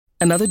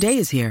Another day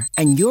is here,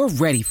 and you're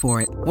ready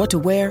for it. What to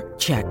wear?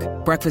 Check.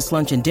 Breakfast,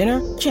 lunch, and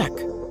dinner? Check.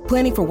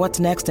 Planning for what's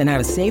next and how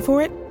to save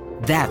for it?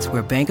 That's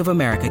where Bank of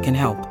America can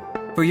help.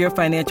 For your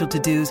financial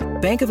to-dos,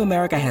 Bank of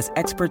America has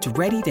experts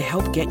ready to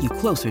help get you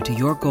closer to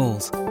your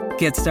goals.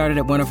 Get started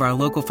at one of our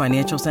local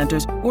financial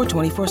centers or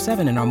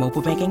 24/7 in our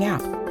mobile banking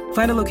app.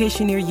 Find a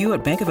location near you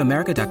at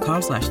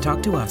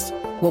bankofamerica.com/talktous.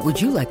 What would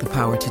you like the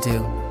power to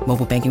do?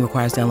 Mobile banking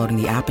requires downloading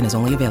the app and is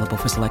only available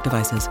for select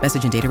devices.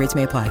 Message and data rates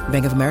may apply.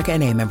 Bank of America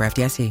N.A., member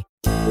FDIC.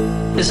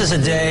 This is a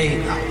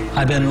day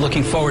I've been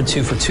looking forward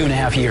to for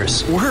 2.5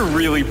 years. We're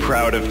really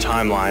proud of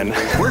Timeline.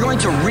 We're going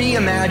to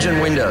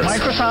reimagine Windows.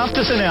 Microsoft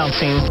is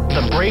announcing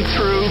the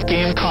breakthrough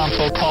game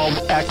console called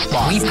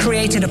Xbox. We've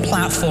created a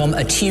platform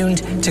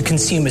attuned to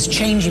consumers'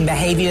 changing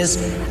behaviors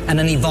and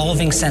an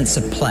evolving sense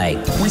of play.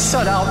 We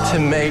set out to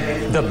make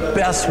the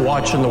best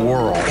watch in the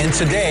world. And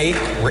today,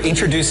 we're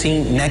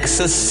introducing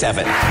Nexus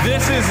 7.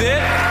 This is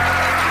it,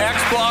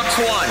 Xbox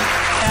One.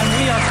 And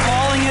we are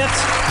calling it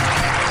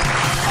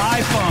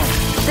iPhone.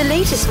 The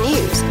latest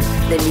news,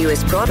 the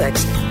newest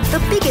products, the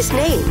biggest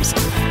names.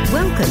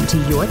 Welcome to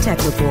Your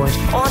Tech Report.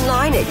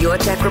 Online at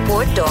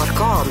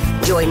YourTechReport.com.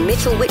 Join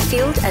Mitchell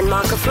Whitfield and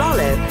Mark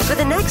Aflalo for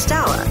the next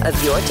hour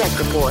of Your Tech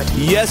Report.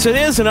 Yes, it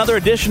is another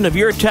edition of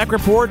Your Tech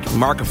Report.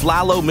 Mark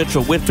Aflalo,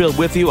 Mitchell Whitfield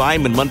with you.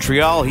 I'm in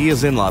Montreal. He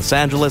is in Los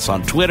Angeles.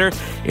 On Twitter,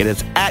 it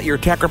is at Your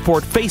Tech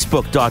Report.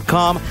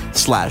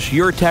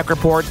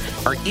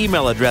 Facebook.com/YourTechReport. Our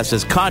email address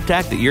is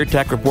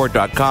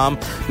contact@YourTechReport.com.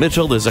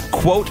 Mitchell, there's a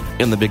quote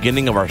in the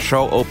beginning of our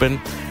show open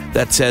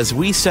that says,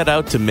 "We set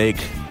out to make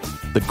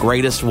the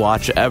greatest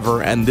watch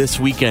ever, and this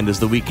weekend is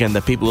the weekend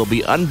that people will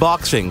be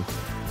unboxing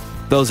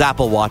those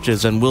Apple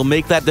Watches, and we'll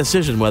make that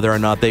decision whether or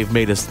not they've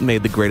made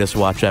the greatest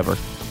watch ever."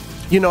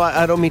 You know,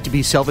 I don't mean to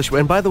be selfish.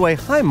 And by the way,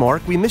 hi,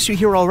 Mark. We miss you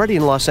here already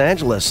in Los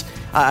Angeles.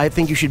 I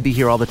think you should be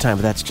here all the time,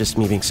 but that's just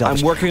me being selfish.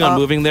 I'm working on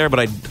moving there,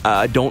 but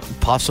I don't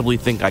possibly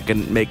think I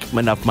can make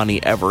enough money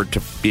ever to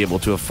be able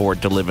to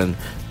afford to live in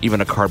even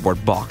a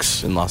cardboard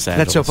box in Los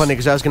Angeles. That's so funny,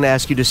 because I was going to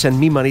ask you to send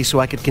me money so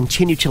I could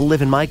continue to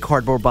live in my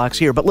cardboard box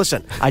here. But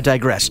listen, I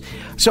digress.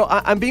 So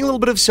I'm being a little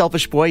bit of a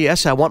selfish boy.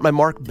 Yes, I want my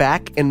Mark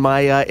back in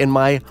my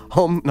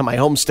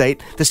home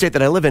state, the state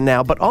that I live in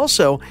now. But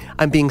also,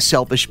 I'm being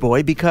selfish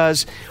boy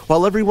because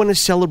while everyone is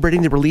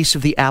celebrating the release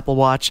of the Apple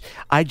Watch,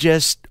 I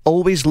just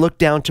always look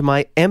down to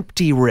my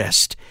empty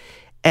wrist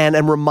and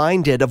am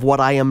reminded of what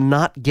I am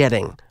not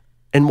getting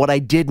and what I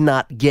did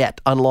not get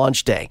on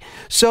launch day.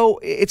 So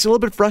it's a little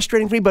bit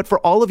frustrating for me, but for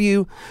all of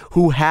you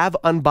who have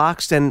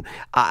unboxed, and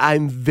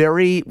I'm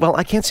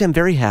I can't say I'm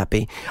very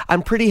happy.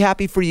 I'm pretty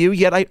happy for you,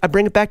 yet I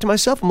bring it back to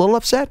myself. I'm a little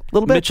upset, a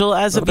little bit. Mitchell,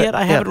 as of yet,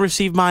 I haven't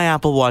received my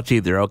Apple Watch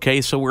either,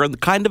 okay? So we're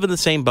kind of in the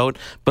same boat,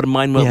 but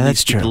mine will at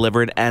least be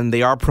delivered, and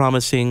they are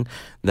promising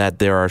that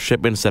there are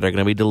shipments that are going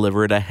to be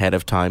delivered ahead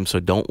of time, so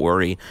don't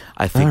worry.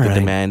 I think the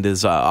demand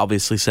is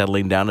obviously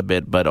settling down a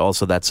bit, but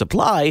also that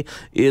supply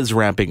is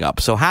ramping up.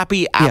 So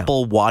happy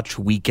Apple Watch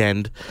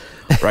weekend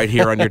right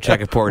here on Your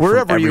Tech Report.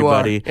 Wherever from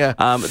everybody. You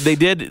are. Yeah. They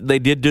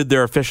did do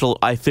their official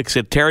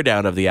iFixit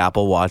teardown of the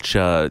Apple Watch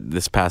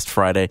this past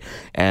Friday,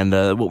 and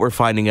what we're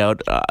finding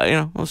out,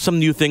 some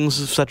new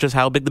things such as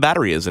how big the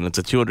battery is, and it's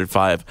a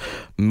 205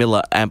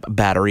 milliamp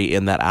battery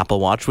in that Apple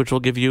Watch, which will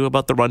give you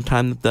about the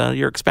runtime that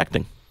you're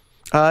expecting.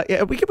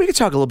 We could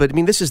talk a little bit. I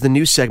mean, this is the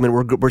news segment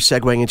we're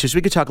segueing into, so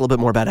we could talk a little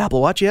bit more about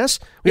Apple Watch. Yes,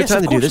 we have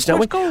time to do this,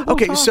 don't we?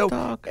 Okay,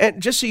 talk. And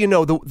just so you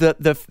know,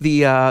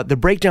 the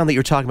breakdown that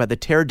you're talking about, the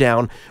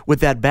teardown with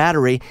that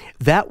battery,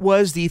 that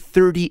was the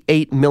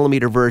 38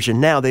 millimeter version.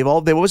 Now they've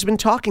always been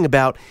talking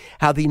about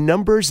how the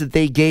numbers that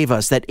they gave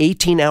us, that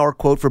 18-hour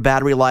quote for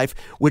battery life,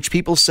 which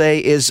people say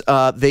is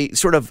they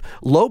sort of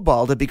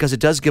lowballed it because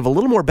it does give a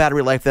little more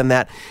battery life than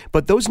that.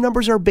 But those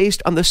numbers are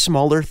based on the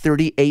smaller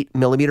 38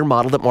 millimeter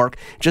model that Mark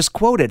just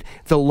quoted.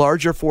 The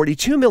larger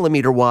 42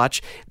 millimeter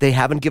watch, they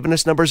haven't given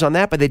us numbers on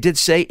that, but they did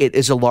say it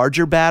is a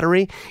larger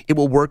battery. It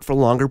will work for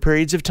longer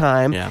periods of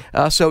time. Yeah.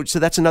 So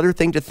that's another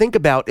thing to think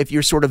about if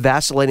you're sort of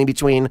vacillating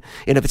between,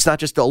 and if it's not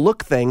just a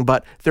look thing,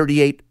 but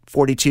 38,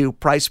 42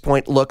 price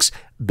point looks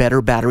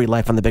better battery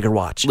life on the bigger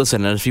watch.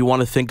 Listen, and if you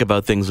want to think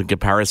about things in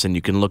comparison,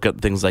 you can look at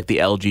things like the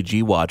LG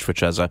G Watch, which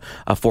has a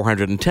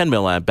 410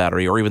 milliamp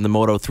battery, or even the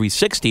Moto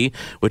 360,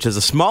 which has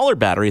a smaller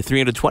battery,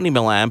 320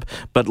 milliamp,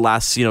 but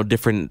lasts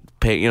different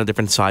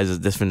sizes,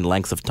 different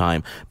lengths of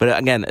time. But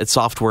again, its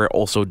software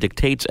also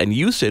dictates, and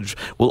usage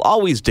will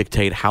always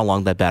dictate how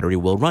long that battery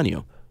will run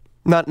you.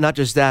 Not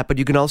just that, but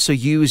you can also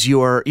use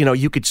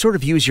you could sort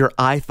of use your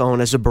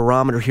iPhone as a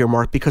barometer here,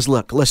 Mark, because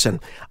listen,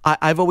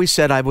 I've always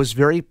said I was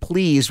very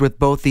pleased with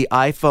both the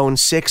iPhone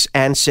 6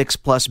 and 6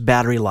 Plus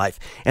battery life,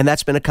 and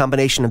that's been a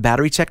combination of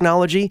battery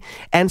technology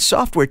and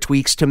software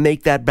tweaks to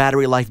make that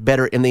battery life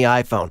better in the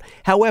iPhone.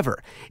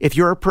 However, if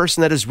you're a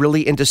person that is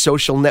really into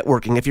social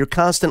networking, if you're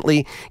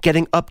constantly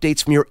getting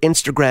updates from your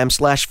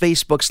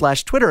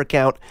Instagram/Facebook/Twitter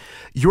account,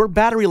 your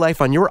battery life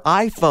on your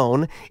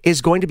iPhone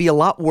is going to be a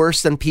lot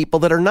worse than people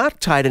that are not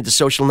not tied into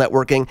social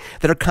networking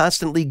that are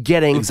constantly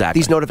getting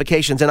these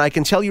notifications. And I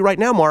can tell you right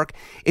now, Mark,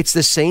 it's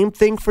the same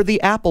thing for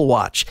the Apple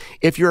Watch.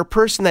 If you're a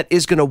person that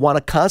is going to want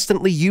to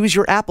constantly use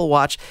your Apple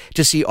Watch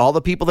to see all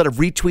the people that have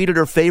retweeted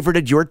or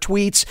favorited your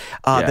tweets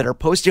that are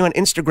posting on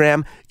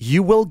Instagram,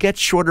 you will get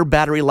shorter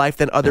battery life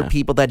than other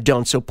people that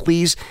don't. So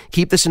please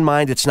keep this in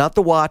mind. It's not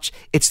the watch,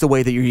 it's the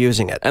way that you're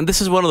using it. And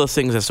this is one of those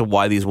things as to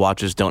why these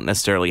watches don't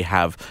necessarily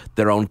have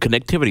their own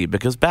connectivity,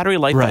 because battery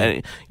life,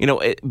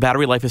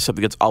 battery life is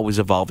something that's always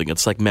evolving.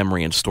 It's like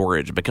memory and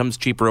storage. It becomes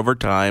cheaper over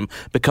time,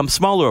 becomes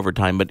smaller over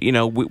time. But,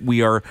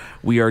 we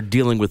are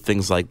dealing with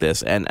things like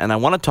this. And I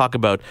want to talk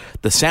about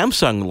the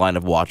Samsung line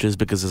of watches,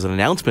 because there's an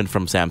announcement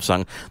from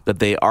Samsung that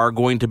they are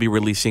going to be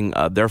releasing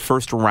their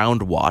first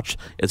round watch.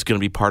 It's going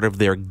to be part of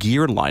their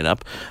Gear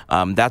lineup.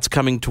 That's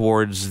coming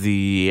towards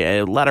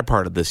the latter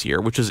part of this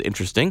year, which is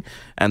interesting.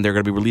 And they're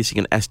going to be releasing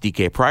an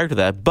SDK prior to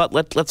that. But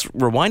let's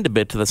rewind a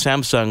bit to the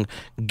Samsung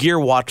Gear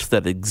watch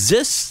that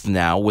exists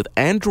now with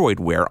Android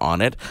Wear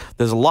on it.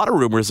 There's a lot of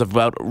rumors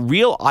about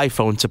real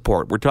iPhone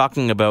support. We're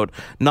talking about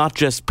not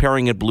just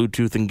pairing it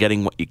Bluetooth and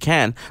getting what you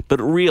can,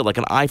 but real, like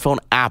an iPhone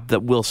app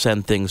that will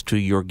send things to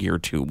your Gear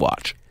 2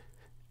 watch.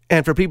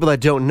 And for people that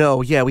don't know,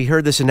 we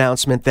heard this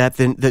announcement that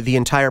the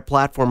entire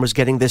platform was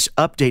getting this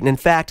update. And in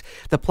fact,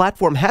 the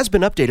platform has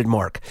been updated,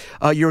 Mark.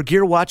 Your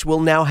Gear Watch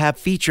will now have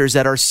features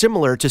that are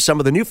similar to some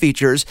of the new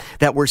features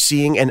that we're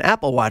seeing in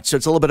Apple Watch. So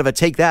it's a little bit of a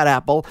take that,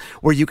 Apple,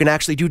 where you can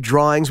actually do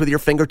drawings with your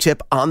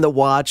fingertip on the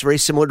watch, very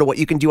similar to what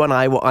you can do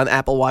on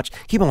Apple Watch.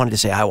 Keep on wanting to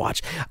say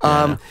iWatch.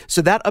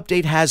 So that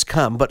update has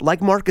come. But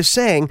like Mark is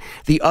saying,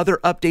 the other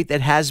update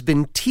that has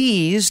been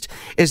teased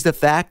is the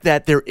fact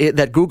that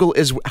that Google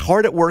is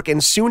hard at work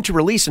and soon to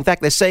release. In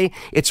fact, they say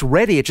it's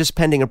ready. It's just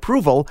pending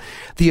approval.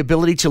 The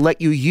ability to let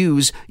you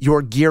use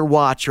your Gear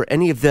Watch or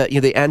any of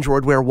the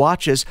Android Wear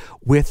watches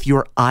with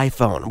your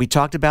iPhone. We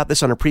talked about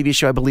this on a previous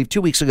show, I believe,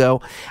 2 weeks ago.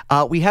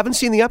 We haven't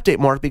seen the update,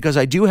 Mark, because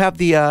I do have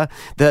the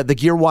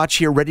Gear Watch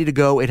here ready to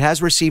go. It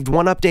has received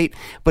one update,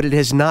 but it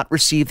has not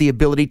received the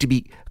ability to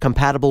be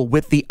compatible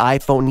with the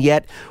iPhone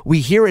yet.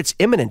 We hear it's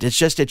imminent. It's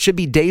just it should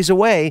be days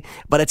away,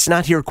 but it's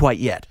not here quite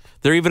yet.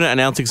 They're even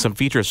announcing some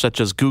features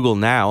such as Google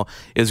Now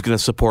is going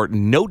to support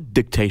note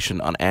dictation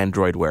on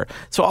Android Wear.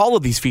 So all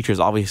of these features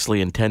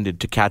obviously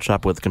intended to catch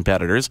up with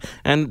competitors,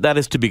 and that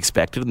is to be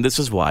expected. And this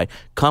is why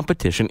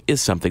competition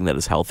is something that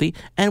is healthy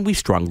and we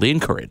strongly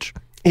encourage.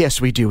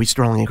 Yes, we do. We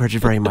strongly encourage it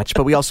very much.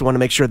 But we also want to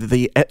make sure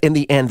that in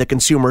the end, the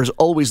consumer is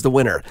always the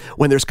winner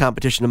when there's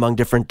competition among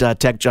different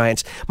tech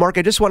giants. Mark,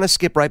 I just want to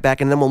skip right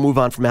back, and then we'll move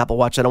on from Apple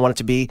Watch. I don't want it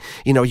to be,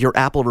 your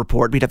Apple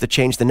report. We'd have to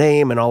change the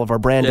name and all of our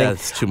branding. Yeah,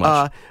 it's too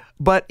much.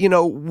 But,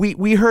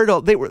 we heard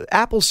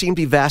Apple seemed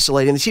to be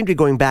vacillating. They seemed to be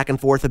going back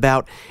and forth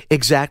about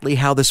exactly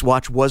how this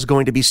watch was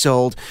going to be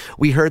sold.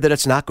 We heard that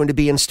it's not going to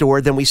be in store.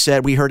 Then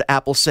we heard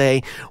Apple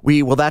say,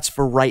 well, that's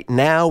for right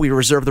now. We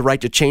reserve the right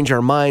to change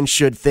our mind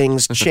should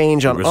things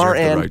change on our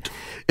end. Right.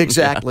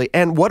 Exactly.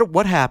 Yeah. And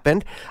what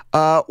happened?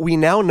 We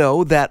now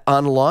know that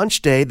on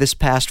launch day, this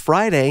past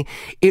Friday,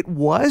 it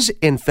was,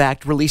 in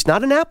fact, released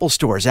not in Apple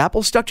stores.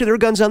 Apple stuck to their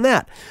guns on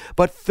that.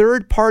 But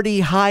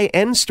third-party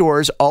high-end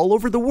stores all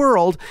over the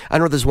world. I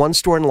know there's one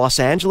store in Los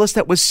Angeles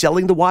that was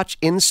selling the watch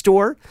in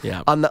store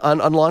on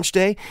launch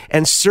day,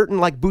 and certain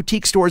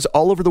boutique stores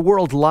all over the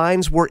world.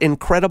 Lines were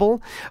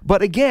incredible,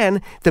 but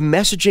again, the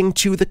messaging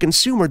to the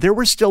consumer, there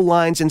were still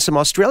lines in some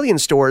Australian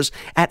stores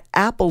at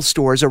Apple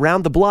stores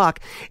around the block,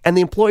 and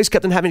the employees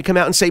kept on having to come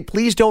out and say,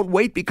 "Please don't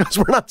wait because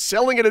we're not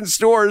selling it in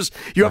stores.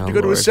 You have to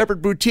go to a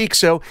separate boutique."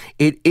 So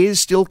it is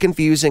still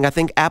confusing. I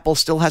think Apple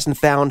still hasn't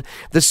found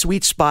the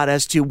sweet spot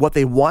as to what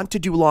they want to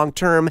do long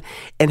term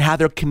and how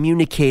they're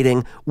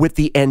communicating with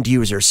the end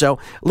user. So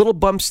little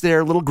bumps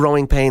there, little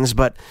growing pains,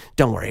 but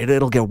don't worry,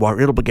 it'll get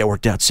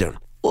worked out soon.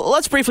 Well,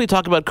 let's briefly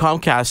talk about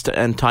Comcast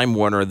and Time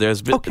Warner.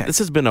 This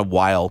has been a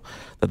while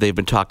that they've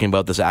been talking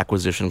about this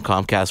acquisition.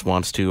 Comcast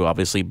wants to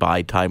obviously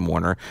buy Time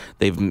Warner.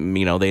 They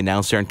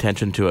announced their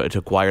intention to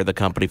acquire the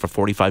company for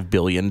 $45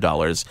 billion.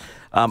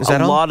 A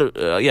lot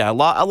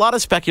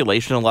of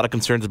speculation, a lot of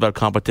concerns about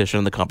competition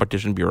in the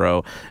Competition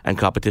Bureau and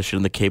competition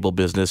in the cable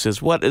business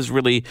is what is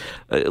really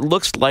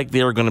looks like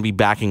they're going to be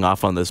backing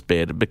off on this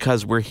bid,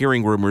 because we're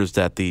hearing rumors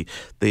that the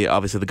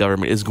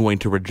government is going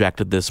to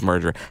reject this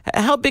merger.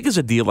 How big is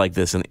a deal like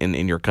this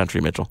in your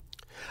country, Mitchell?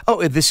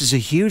 Oh, this is a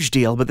huge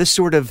deal, but this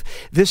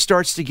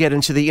starts to get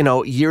into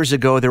the, years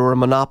ago there were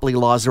monopoly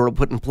laws that were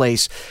put in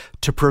place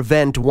to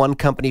prevent one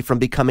company from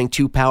becoming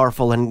too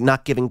powerful and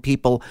not giving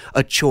people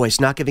a choice,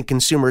 not giving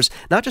consumers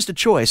not just a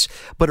choice,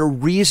 but a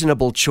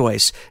reasonable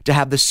choice to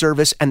have the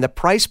service and the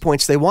price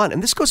points they want.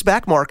 And this goes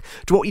back, Mark,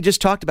 to what we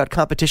just talked about,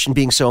 competition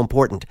being so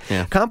important.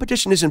 Yeah.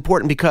 Competition is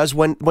important because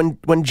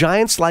when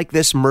giants like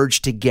this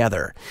merge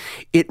together,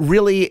 it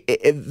really,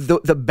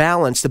 the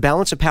balance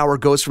of power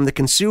goes from the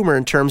consumer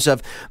in terms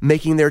of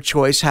making their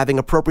choice, having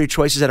appropriate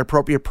choices at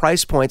appropriate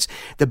price points.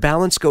 The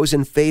balance goes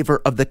in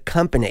favor of the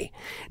company.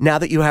 Now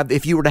that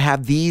if you were to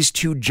have these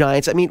two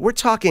giants, we're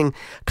talking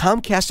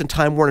Comcast and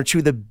Time Warner, two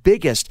of the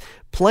biggest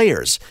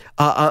players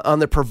on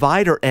the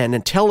provider end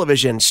and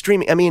television,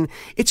 streaming. I mean,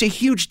 it's a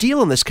huge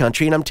deal in this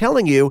country. And I'm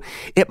telling you,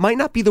 it might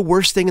not be the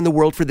worst thing in the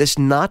world for this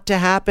not to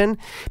happen,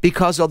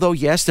 because although,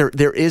 yes,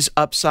 there is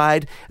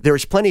upside, there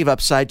is plenty of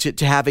upside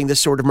to having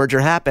this sort of merger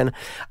happen.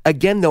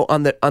 Again, though,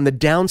 on the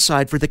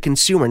downside for the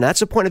consumer, and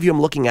that's a point of view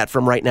I'm looking at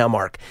from right now,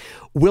 Mark.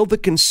 Will the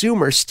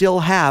consumer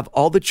still have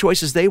all the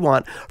choices they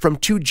want from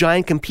two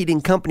giant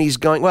competing companies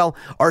going, well,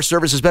 our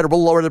service is better,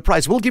 we'll lower the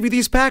price, we'll give you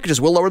these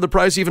packages, we'll lower the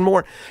price even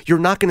more? You're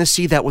not going to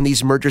see that when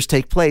these mergers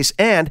take place.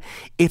 And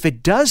if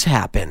it does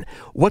happen,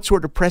 what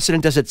sort of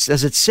precedent does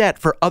it set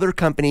for other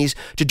companies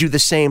to do the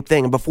same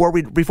thing? And before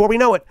we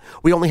know it,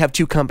 we only have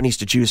two companies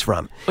to choose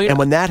from. Well, and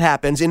when that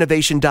happens,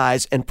 innovation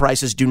dies and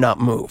prices do not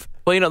move.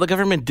 Well, the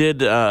government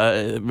did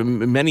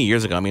many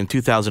years ago. I mean, in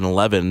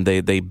 2011,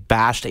 they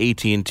bashed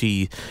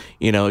AT&T,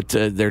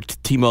 their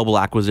T-Mobile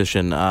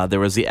acquisition. There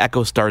was the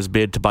EchoStar's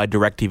bid to buy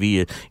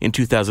DirecTV in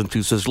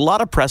 2002. So there's a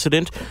lot of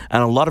precedent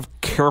and a lot of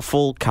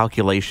careful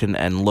calculation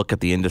and look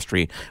at the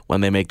industry when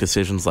they make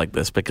decisions like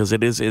this, because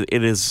it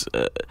is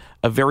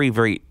a very,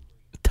 very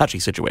touchy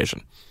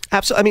situation.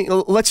 Absolutely. I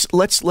mean,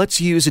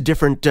 let's use two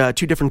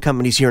different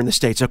companies here in the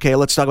States. Okay,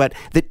 let's talk about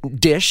the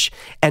Dish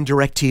and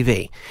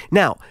DirecTV.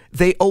 Now,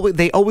 they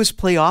always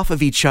play off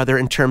of each other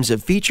in terms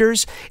of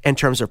features, in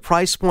terms of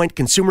price point,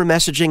 consumer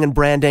messaging, and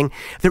branding.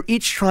 They're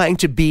each trying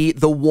to be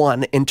the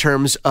one in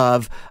terms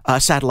of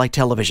satellite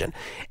television.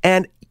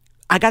 And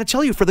I got to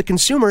tell you, for the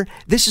consumer,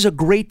 this is a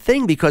great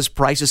thing because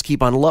prices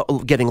keep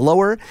on getting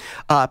lower,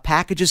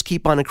 packages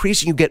keep on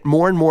increasing. You get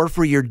more and more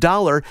for your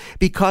dollar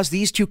because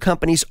these two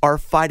companies are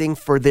fighting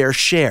for their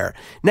share.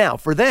 Now,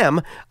 for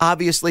them,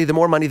 obviously, the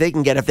more money they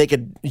can get, if they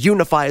could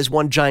unify as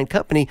one giant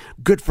company,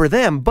 good for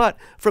them. But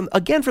from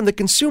the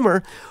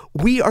consumer,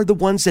 we are the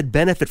ones that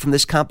benefit from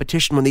this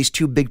competition when these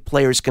two big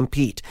players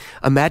compete.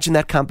 Imagine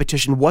that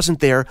competition wasn't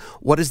there.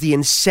 What is the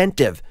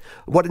incentive?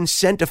 What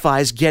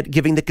incentivizes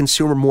giving the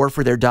consumer more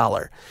for their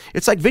dollar?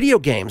 It's like video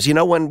games.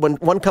 When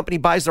one company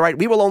buys the right,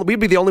 we'll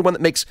be the only one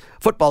that makes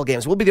football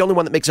games. We'll be the only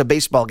one that makes a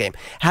baseball game.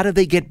 How do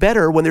they get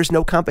better when there's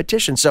no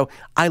competition? So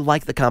I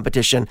like the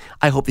competition.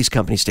 I hope these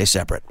companies stay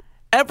separate.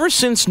 Ever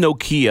since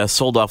Nokia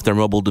sold off their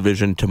mobile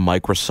division to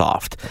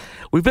Microsoft,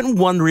 we've been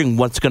wondering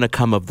what's going to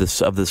come of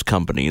this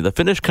company. The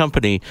Finnish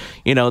company,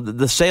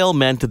 the sale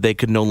meant that they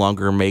could no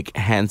longer make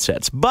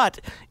handsets,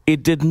 but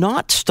it did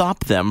not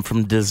stop them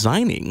from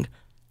designing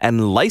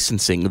and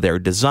licensing their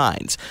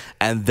designs.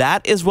 And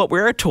that is what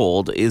we're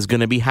told is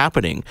going to be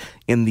happening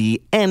in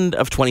the end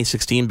of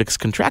 2016, because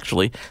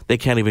contractually they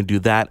can't even do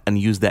that and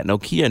use that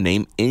Nokia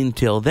name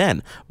until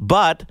then.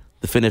 But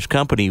the Finnish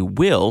company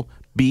will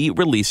be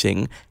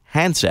releasing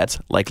handsets,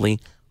 likely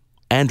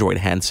Android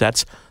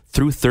handsets,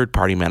 through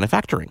third-party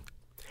manufacturing.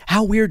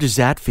 How weird does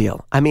that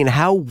feel? I mean,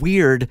 how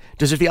weird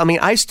does it feel? I mean,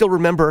 I still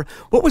remember,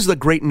 what was the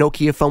great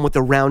Nokia phone with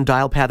the round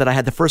dial pad that I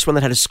had, the first one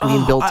that had a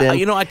screen built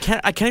in? I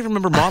can't even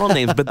remember model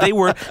names, but they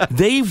were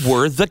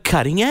the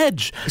cutting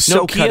edge.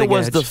 So Nokia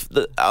was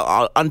edge.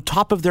 On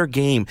top of their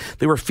game.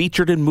 They were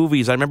featured in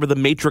movies. I remember the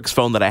Matrix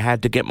phone that I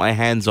had to get my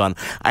hands on.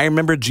 I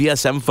remember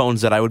GSM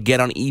phones that I would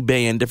get on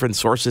eBay and different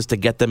sources to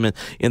get them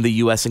in the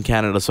US and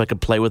Canada so I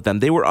could play with them.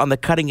 They were on the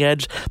cutting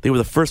edge. They were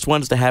the first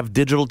ones to have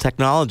digital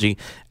technology.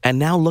 And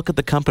now look at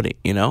the company.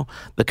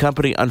 The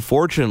company,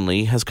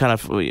 unfortunately, has kind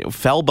of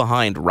fell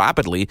behind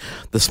rapidly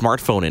the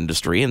smartphone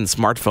industry, and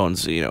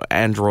smartphones,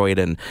 Android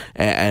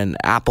and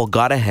Apple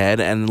got ahead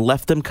and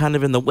left them kind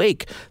of in the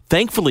wake.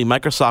 Thankfully,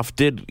 Microsoft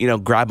did,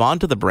 grab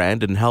onto the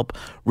brand and help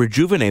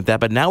rejuvenate that.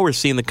 But now we're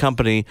seeing the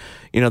company,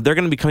 they're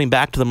going to be coming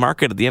back to the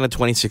market at the end of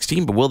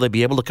 2016, but will they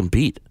be able to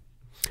compete?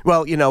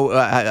 Well,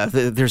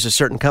 there's a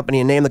certain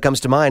company, a name that comes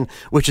to mind,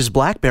 which is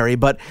BlackBerry.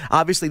 But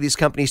obviously, these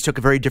companies took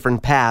a very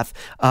different path.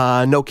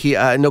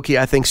 Nokia,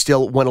 I think,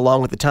 still went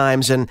along with the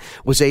times and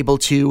was able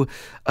to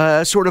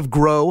sort of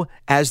grow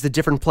as the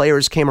different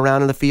players came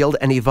around in the field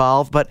and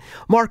evolve. But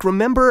Mark,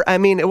 remember, I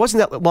mean, it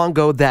wasn't that long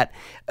ago that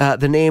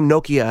the name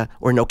Nokia,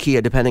 or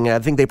Nokia, depending, I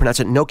think they pronounce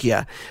it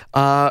Nokia.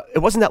 It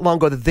wasn't that long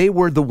ago that they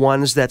were the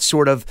ones that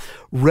sort of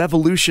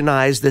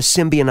revolutionized the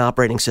Symbian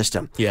operating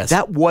system. Yes.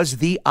 That was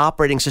the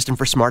operating system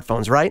for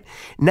smartphones, right?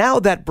 Now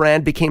that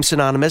brand became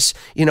synonymous,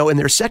 in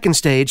their second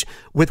stage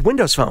with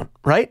Windows Phone,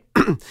 right?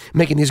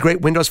 Making these great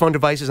Windows Phone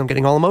devices. I'm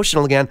getting all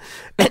emotional again.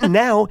 And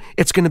now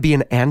it's going to be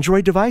an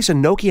Android device, a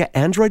Nokia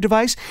Android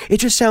device. It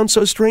just sounds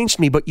so strange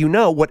to me, but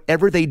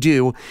whatever they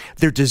do,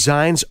 their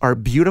designs are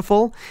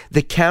beautiful.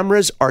 The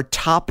cameras are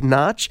top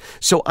notch.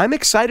 So I'm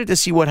excited to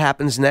see what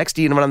happens next,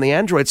 even on the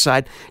Android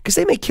side, because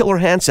they make killer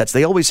handsets.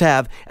 They always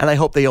have, and I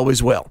hope they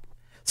always will.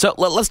 So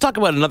let's talk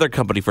about another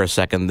company for a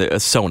second,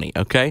 Sony,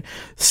 okay?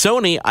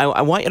 Sony,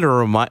 I want you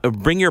to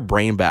bring your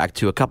brain back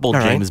to a couple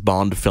of James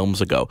Bond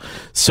films ago.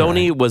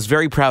 Sony was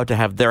very proud to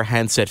have their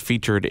handset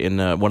featured in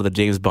one of the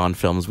James Bond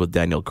films with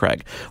Daniel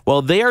Craig.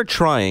 Well, they are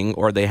trying,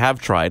 or they have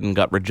tried and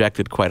got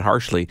rejected quite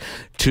harshly,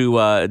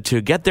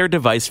 to get their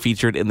device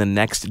featured in the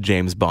next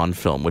James Bond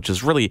film, which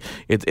is really,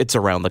 it's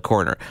around the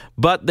corner.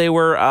 But they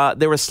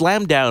were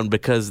slammed down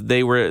because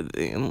they were,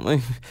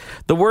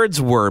 the words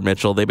were,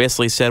 Mitchell, they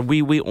basically said,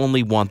 we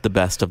only want want the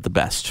best of the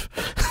best.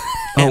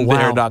 And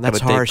they're not going to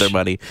take harsh. their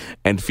money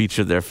and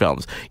feature their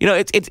films. You know,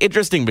 it's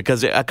interesting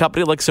because a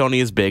company like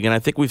Sony is big, and I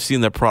think we've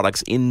seen their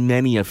products in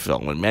many a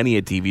film and many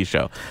a TV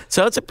show.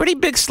 So it's a pretty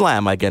big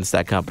slam against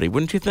that company,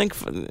 wouldn't you think?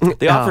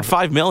 They offered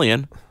 $5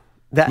 million.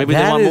 Maybe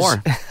they want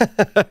more.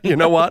 You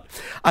know what?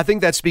 I think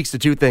that speaks to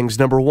two things.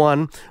 Number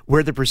one,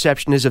 where the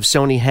perception is of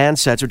Sony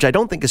handsets, which I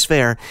don't think is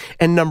fair.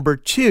 And number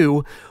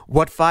two,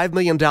 what $5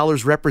 million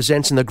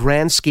represents in the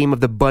grand scheme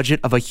of the budget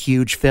of a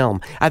huge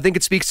film. I think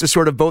it speaks to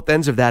sort of both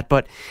ends of that.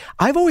 But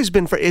I've always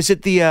been for, is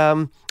it the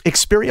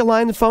Xperia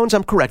line of phones?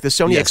 I'm correct. The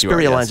Sony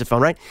Xperia lines of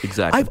phone, right?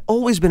 Exactly. I've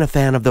always been a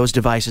fan of those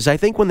devices. I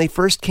think when they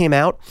first came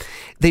out,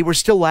 they were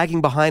still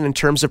lagging behind in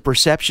terms of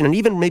perception and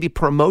even maybe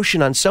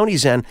promotion on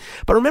Sony's end.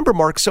 But remember,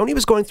 Mark, Sony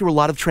was going through a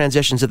lot of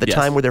transitions at the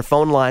time where their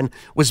phone line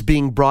was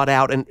being brought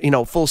out and,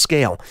 full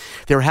scale.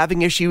 They were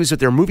having issues with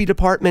their movie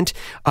department,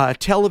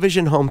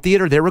 television, home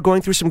theater. They were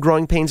going through some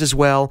growing pains as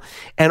well.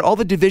 And all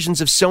the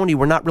divisions of Sony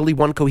were not really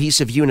one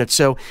cohesive unit.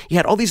 So you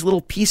had all these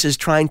little pieces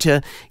trying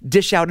to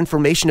dish out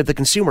information to the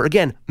consumer.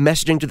 Again,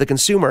 messaging to the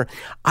consumer.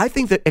 I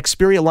think the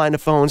Xperia line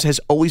of phones has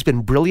always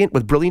been brilliant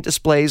with brilliant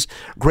displays,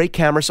 great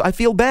cameras. So I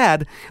feel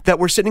bad that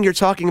we're sitting here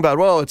talking about,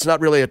 well, it's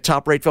not really a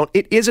top-rate phone.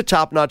 It is a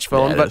top-notch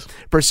phone, but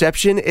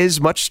perception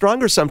is much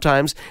stronger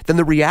sometimes than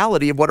the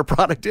reality of what a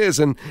product is,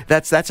 and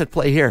that's at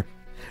play here.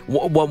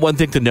 One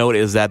thing to note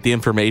is that the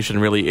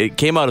information it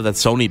came out of that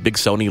big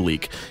Sony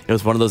leak. It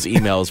was one of those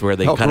emails where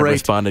they kind of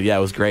responded. Yeah,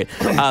 it was great.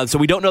 So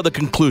we don't know the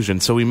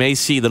conclusion. So we may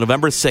see the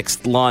November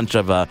 6th launch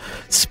of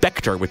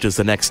Spectre, which is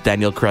the next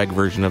Daniel Craig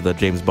version of the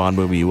James Bond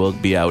movie, will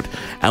be out.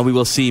 And we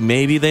will see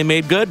maybe they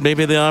made good.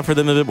 Maybe they offered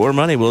them a bit more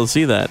money. We'll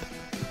see that.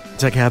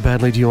 It's like, how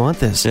badly do you want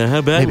this? Yeah,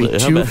 how badly? Maybe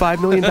two $5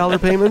 million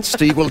payments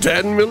to equal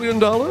 $10 million?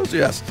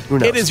 Yes. Who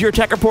knows? It is Your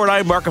Tech Report.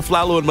 I'm Mark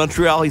Aflalo in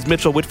Montreal. He's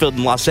Mitchell Whitfield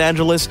in Los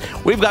Angeles.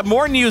 We've got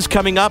more news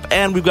coming up,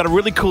 and we've got a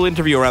really cool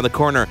interview around the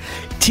corner.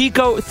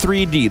 Tico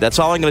 3D. That's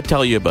all I'm going to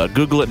tell you about.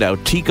 Google it now.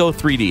 Tico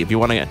 3D. If you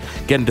want to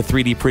get into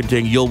 3D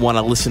printing, you'll want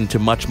to listen to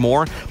much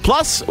more.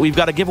 Plus, we've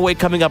got a giveaway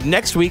coming up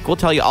next week. We'll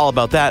tell you all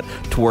about that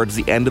towards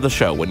the end of the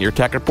show when Your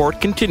Tech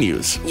Report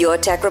continues. Your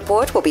Tech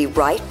Report will be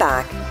right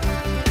back.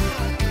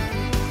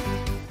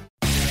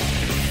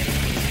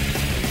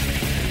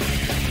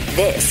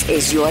 This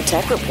is Your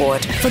Tech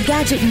Report. For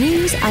gadget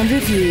news and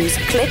reviews,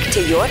 click to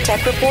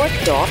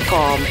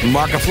YourTechReport.com.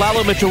 Mark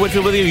Aflalo, Mitchell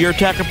Whitfield with you, Your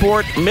Tech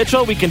Report.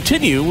 Mitchell, we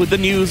continue with the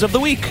news of the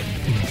week.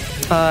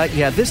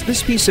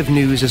 This piece of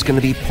news is going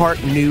to be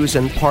part news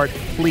and part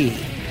plea.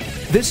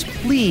 This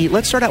plea,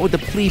 let's start out with the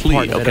plea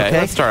part of it, okay?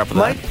 Let's start off with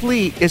My that.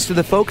 plea is to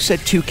the folks at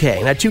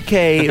 2K. Now,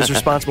 2K is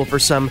responsible for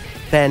some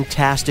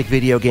fantastic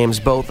video games,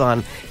 both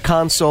on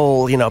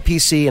console,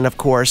 PC, and, of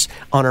course,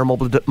 on our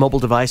mobile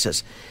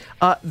devices.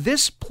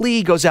 This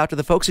plea goes out to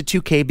the folks at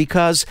 2K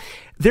because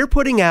they're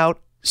putting out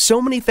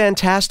so many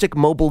fantastic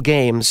mobile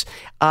games.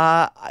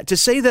 To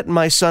say that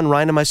my son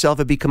Ryan and myself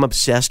have become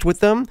obsessed with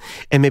them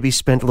and maybe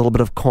spent a little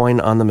bit of coin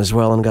on them as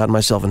well and gotten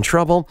myself in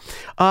trouble,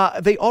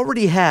 they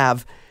already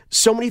have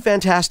so many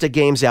fantastic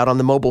games out on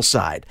the mobile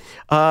side.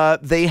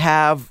 They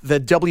have the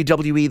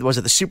WWE,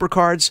 the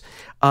Supercards,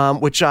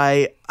 which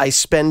I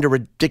spend a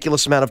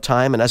ridiculous amount of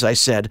time and, as I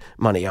said,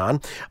 money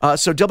on.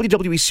 So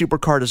WWE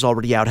Supercard is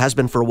already out, has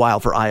been for a while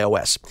for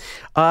iOS.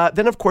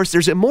 Then, of course,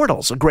 there's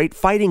Immortals, a great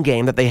fighting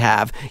game that they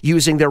have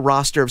using their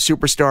roster of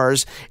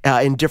superstars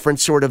in different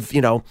sort of,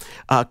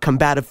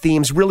 combative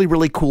themes. Really,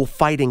 really cool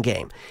fighting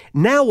game.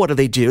 Now, what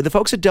do? The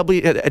folks at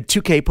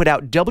 2K put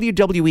out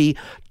WWE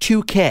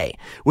 2K,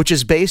 which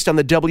is based on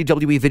the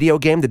WWE video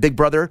game, the Big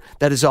Brother,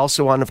 that is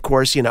also on, of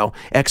course,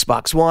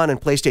 Xbox One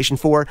and PlayStation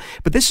 4.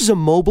 But this is a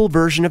mobile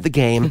version of the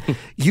game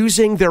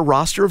using their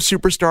roster of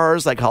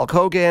superstars like Hulk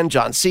Hogan,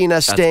 John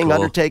Cena, Sting, cool.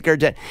 Undertaker.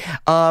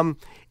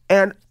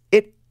 And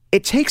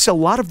it takes a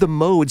lot of the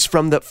modes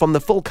from the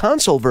full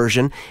console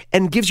version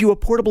and gives you a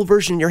portable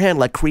version in your hand,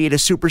 like Create a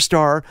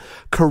Superstar,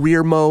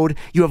 Career Mode.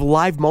 You have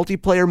live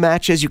multiplayer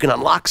matches. You can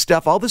unlock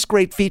stuff, all this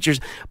great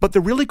features. But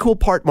the really cool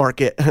part,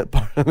 Market,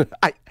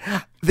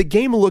 the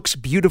game looks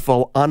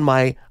beautiful on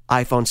my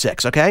iPhone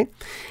 6, okay?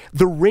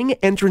 The ring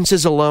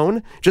entrances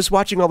alone, just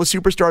watching all the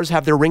superstars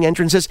have their ring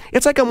entrances,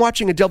 it's like I'm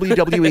watching a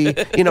WWE,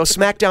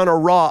 SmackDown or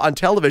Raw on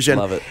television.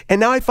 Love it. And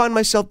now I find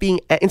myself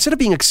instead of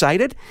being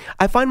excited,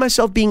 I find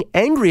myself being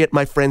angry at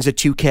my friends at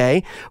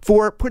 2K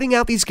for putting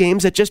out these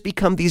games that just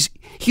become these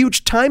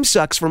huge time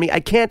sucks for me. I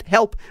can't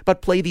help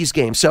but play these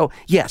games. So,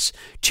 yes,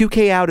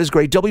 2K out is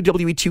great.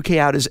 WWE 2K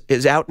out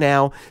is out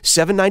now,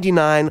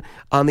 $7.99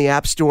 on the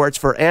App Store. It's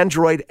for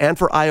Android and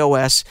for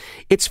iOS.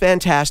 It's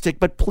fantastic,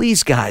 but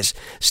please, guys,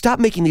 stop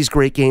making these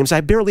great games.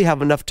 I barely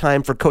have enough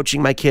time for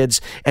coaching my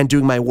kids and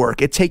doing my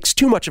work. It takes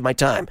too much of my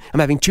time. I'm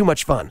having too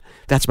much fun.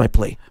 That's my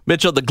plea.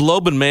 Mitchell, the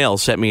Globe and Mail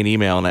sent me an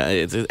email, and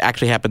it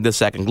actually happened this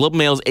second. Globe and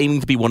Mail is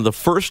aiming to be one of the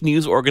first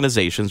news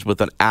organizations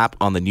with an app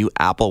on the new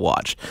Apple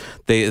Watch.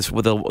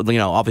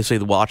 Obviously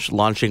the watch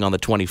launching on the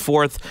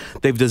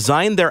 24th. They've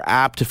designed their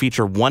app to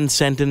feature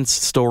one-sentence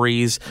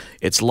stories.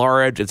 It's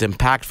large, it's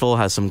impactful,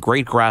 has some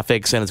great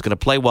graphics, and it's going to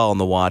play well on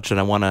the watch. And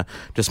I want to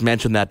just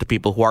mention that to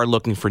people who are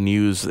looking looking for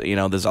news,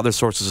 there's other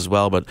sources as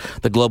well, but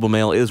the Globe and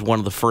Mail is one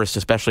of the first,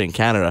 especially in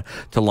Canada,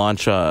 to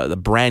launch the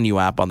brand new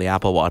app on the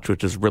Apple Watch,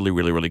 which is really,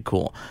 really, really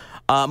cool.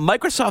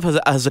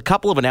 Microsoft has a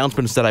couple of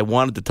announcements that I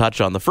wanted to touch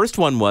on. The first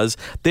one was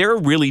they're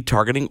really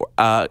targeting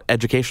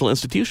educational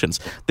institutions.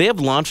 They have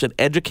launched an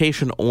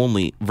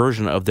education-only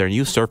version of their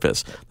new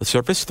Surface, the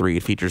Surface 3.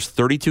 It features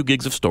 32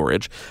 gigs of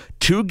storage,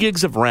 2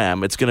 gigs of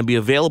RAM. It's going to be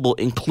available,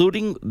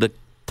 including the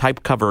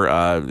type cover,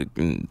 I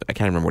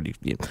can't remember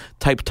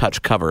type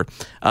touch cover,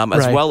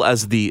 as well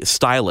as the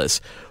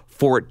stylus,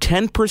 for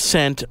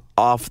 10%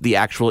 off the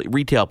actual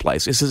retail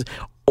price. This is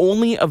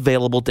only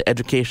available to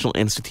educational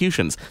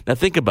institutions. Now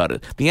think about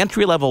it. The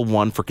entry-level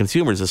one for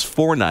consumers is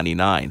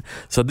 $499.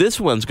 So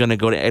this one's going to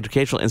go to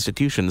educational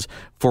institutions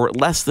for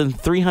less than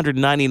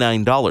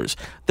 $399.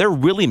 They're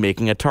really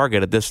making a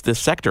target at this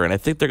sector, and I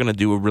think they're going to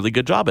do a really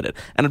good job at it.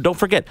 And don't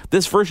forget,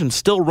 this version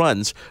still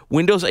runs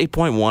Windows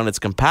 8.1. It's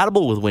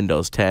compatible with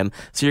Windows 10,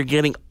 so you're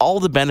getting all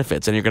the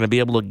benefits, and you're going to be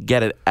able to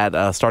get it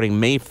at starting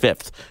May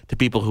 5th to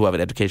people who have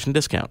an education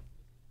discount.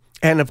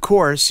 And of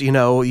course,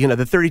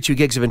 the 32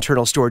 gigs of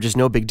internal storage is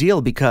no big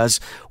deal because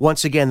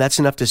once again, that's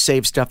enough to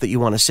save stuff that you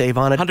want to save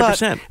on it.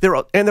 100%.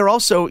 But they're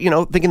also,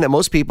 thinking that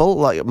most people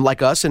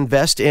like us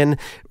invest in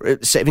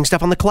saving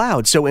stuff on the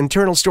cloud. So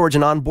internal storage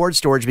and onboard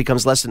storage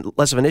becomes less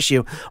of an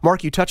issue.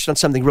 Mark, you touched on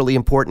something really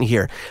important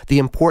here: the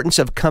importance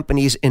of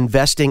companies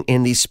investing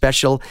in these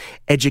special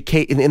in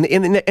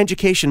the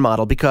education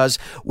model, because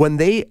when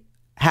they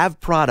have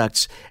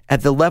products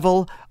at the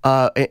level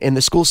in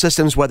the school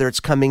systems, whether it's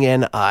coming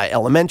in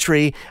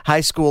elementary, high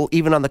school,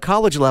 even on the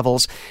college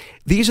levels,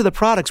 these are the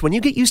products. When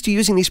you get used to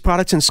using these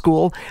products in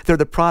school, they're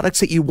the products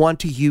that you want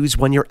to use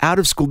when you're out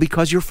of school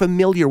because you're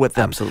familiar with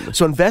them. Absolutely.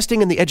 So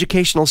investing in the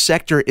educational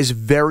sector is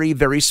very,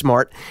 very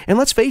smart. And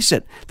let's face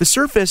it, the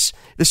Surface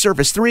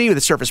 3,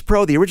 the Surface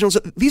Pro, the originals,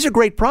 these are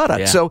great products.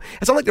 Yeah. So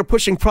it's not like they're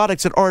pushing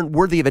products that aren't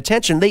worthy of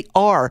attention. They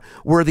are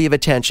worthy of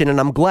attention, and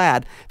I'm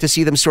glad to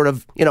see them sort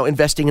of,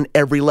 investing in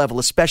every level,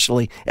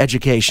 especially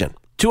education.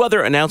 Two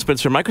other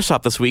announcements from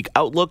Microsoft this week.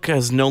 Outlook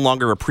is no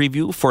longer a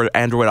preview for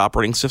Android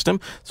operating system.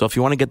 So if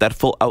you want to get that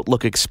full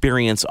Outlook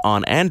experience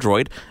on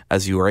Android,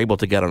 as you are able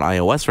to get on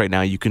iOS right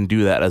now, you can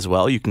do that as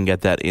well. You can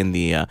get that in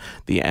the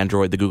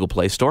Android, the Google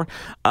Play Store.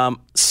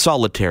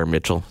 Solitaire,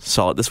 Mitchell.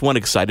 This one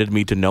excited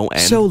me to no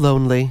end. So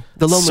lonely.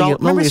 The loneliest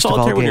of all games.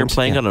 Solitaire when you're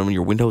playing it on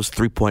your Windows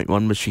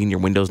 3.1 machine, your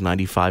Windows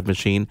 95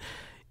 machine?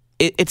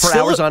 It's for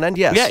still hours on end,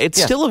 yes. Yeah,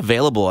 it's still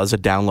available as a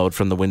download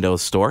from the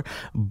Windows Store,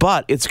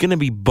 but it's going to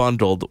be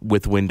bundled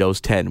with Windows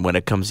 10 when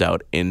it comes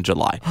out in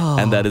July.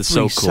 And that is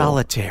so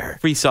cool.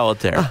 Free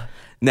Solitaire.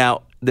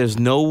 Now, there's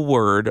no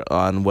word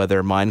on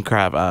whether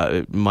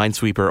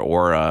Minesweeper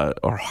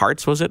or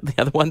Hearts, was it? The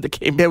other one that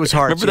came? It was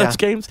Hearts, Remember those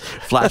games?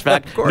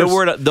 Flashback? Of course. No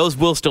word. Those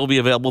will still be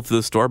available through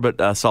the store,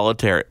 but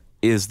Solitaire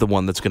is the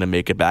one that's going to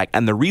make it back.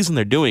 And the reason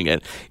they're doing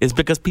it is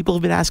because people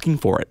have been asking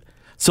for it.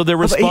 So they're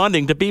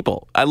responding to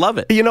people. I love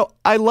it.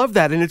 I love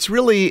that. And it's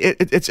really,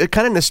 it's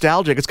kind of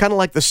nostalgic. It's kind of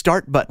like the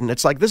start button.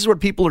 It's like, this is what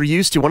people are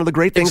used to. One of the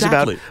great things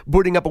about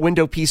booting up a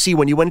Windows PC,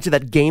 when you went into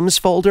that games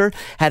folder,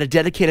 had a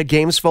dedicated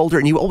games folder,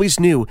 and you always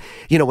knew,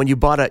 when you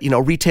bought a,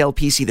 retail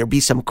PC,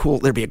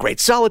 there'd be a great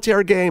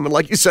Solitaire game. And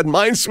like you said,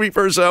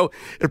 Minesweeper. So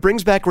it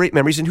brings back great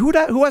memories. And who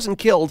hasn't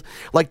killed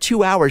like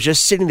 2 hours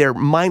just sitting there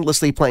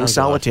mindlessly playing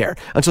Solitaire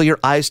until your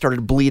eyes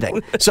started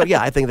bleeding? So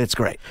yeah, I think that's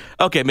great.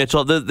 Okay,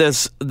 Mitchell,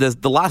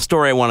 the last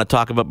story I want to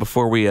talk about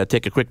before we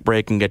take a quick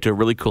break and get to a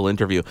really cool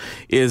interview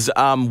is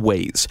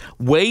Waze.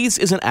 Waze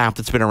is an app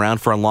that's been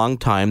around for a long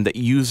time that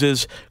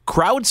uses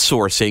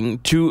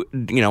crowdsourcing to,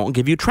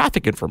 give you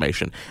traffic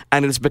information.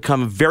 And it's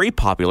become very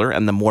popular,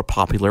 and the more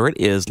popular it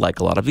is, like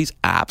a lot of these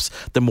apps,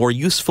 the more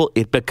useful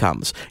it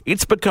becomes.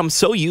 It's become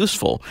so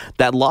useful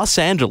that Los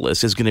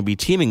Angeles is going to be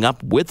teaming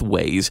up with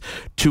Waze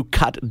to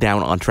cut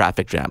down on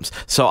traffic jams.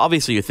 So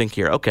obviously you think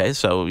here, okay,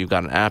 so you've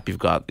got an app, you've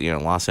got,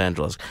 Los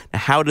Angeles. Now,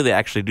 how do they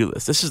actually do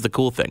this? This is the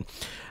cool thing.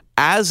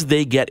 As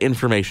they get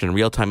information,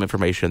 real-time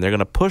information, they're going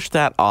to push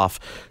that off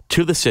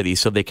to the city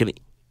so they can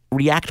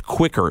react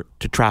quicker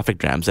to traffic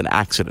jams and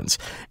accidents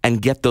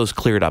and get those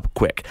cleared up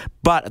quick.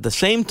 But at the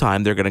same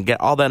time, they're going to get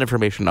all that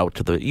information out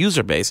to the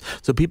user base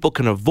so people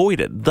can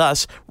avoid it,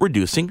 thus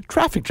reducing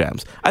traffic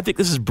jams. I think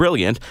this is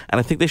brilliant, and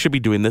I think they should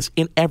be doing this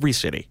in every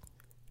city.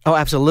 Oh,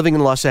 absolutely. Living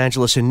in Los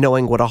Angeles and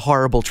knowing what a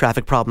horrible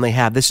traffic problem they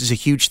have, this is a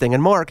huge thing.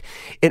 And Mark,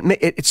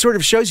 it sort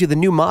of shows you the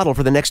new model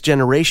for the next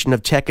generation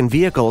of tech and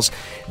vehicles.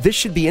 This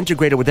should be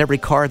integrated with every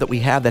car that we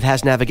have that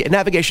has navigation.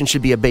 Navigation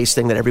should be a base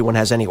thing that everyone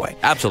has anyway.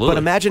 Absolutely. But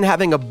imagine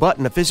having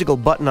a physical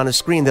button on a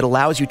screen that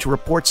allows you to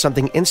report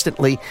something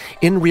instantly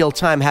in real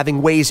time,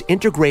 having Waze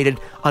integrated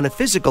on a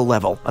physical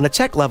level, on a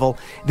tech level.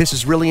 This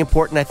is really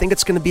important. I think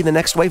it's going to be the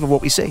next wave of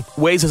what we see.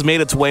 Waze has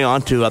made its way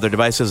onto other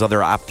devices,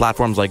 other app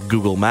platforms like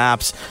Google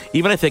Maps.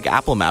 Even I think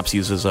Apple Maps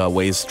uses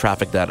Waze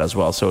traffic data as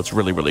well, so it's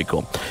really, really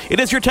cool. It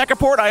is your Tech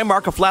Report. I am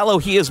Mark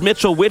Aflalo. He is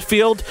Mitchell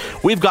Whitfield.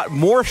 We've got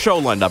more show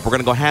lined up. We're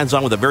going to go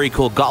hands-on with a very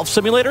cool golf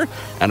simulator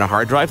and a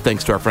hard drive,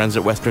 thanks to our friends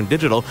at Western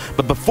Digital.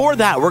 But before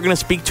that, we're going to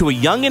speak to a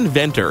young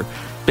inventor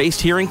based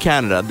here in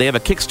Canada. They have a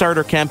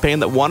Kickstarter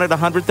campaign that wanted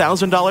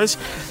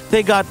 $100,000.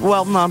 They got,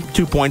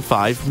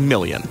 $2.5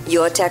 million.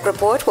 Your Tech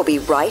Report will be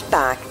right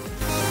back.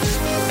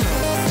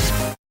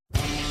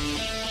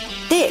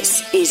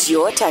 This is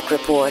Your Tech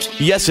Report.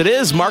 Yes, it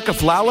is. Mark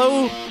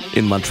Aflalo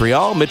in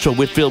Montreal. Mitchell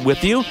Whitfield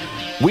with you.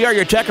 We are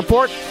Your Tech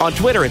Report. On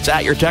Twitter, it's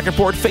at Your Tech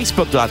Report,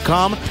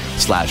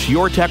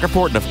 Facebook.com/Your Tech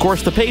Report, and of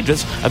course the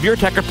pages of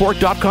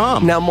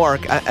YourTechReport.com. Now,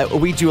 Mark,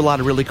 we do a lot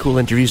of really cool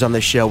interviews on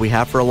this show. We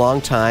have for a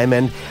long time,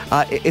 and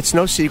it's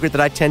no secret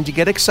that I tend to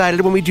get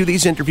excited when we do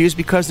these interviews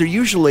because they're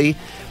usually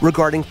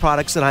regarding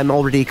products that I'm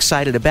already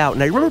excited about.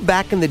 And I remember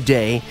back in the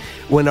day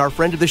when our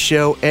friend of the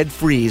show, Ed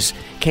Fries,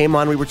 came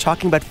on, we were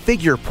talking about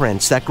Figure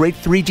Prints, that great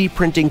 3D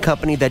printing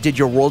company that did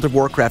your World of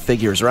Warcraft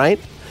figures, right?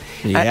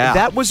 Yeah.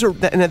 That was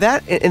in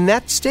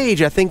that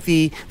stage. I think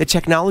the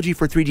technology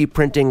for 3D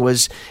printing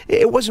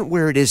wasn't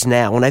where it is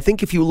now. And I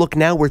think if you look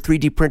now where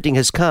 3D printing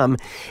has come,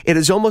 it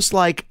is almost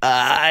like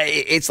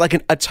it's like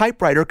a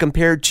typewriter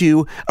compared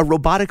to a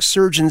robotic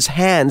surgeon's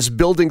hands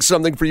building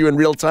something for you in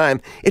real time.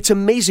 It's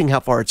amazing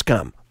how far it's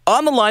come.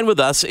 On the line with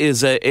us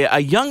is a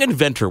young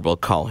inventor, we'll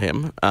call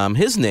him.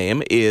 His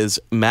name is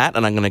Matt,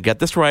 and I'm going to get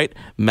this right,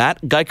 Matt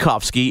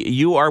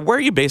Gajkowski. Where are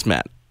you based,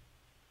 Matt?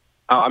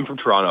 I'm from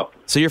Toronto.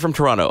 So you're from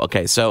Toronto.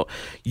 Okay, so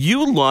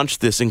you launched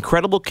this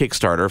incredible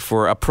Kickstarter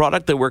for a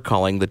product that we're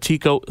calling the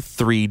Tico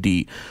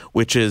 3D,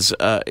 which is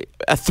a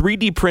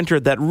 3D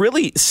printer that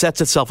really sets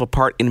itself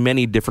apart in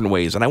many different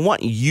ways. And I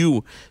want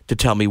you to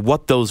tell me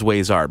what those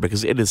ways are,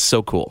 because it is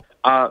so cool.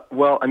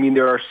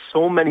 There are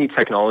so many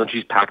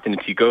technologies packed into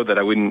Tico that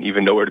I wouldn't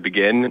even know where to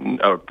begin,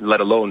 or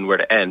let alone where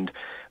to end.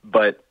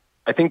 But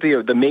I think the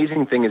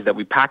amazing thing is that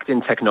we packed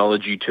in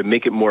technology to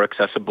make it more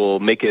accessible,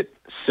 make it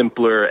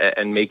simpler,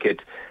 and make it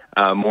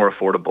more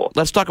affordable.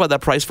 Let's talk about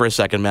that price for a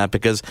second, Matt,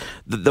 because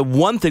the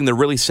one thing that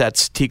really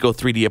sets Tico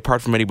 3D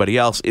apart from anybody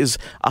else is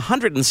a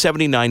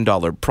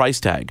 $179 price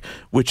tag,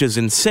 which is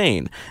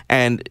insane.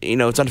 And,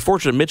 it's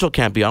unfortunate Mitchell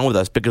can't be on with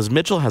us because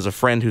Mitchell has a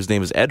friend whose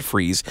name is Ed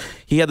Fries.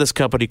 He had this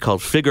company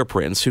called Figure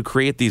Prints who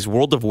create these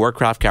World of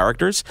Warcraft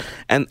characters.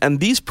 And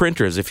these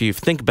printers, if you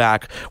think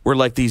back, were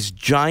like these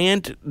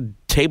giant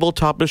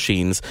tabletop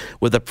machines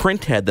with a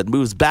print head that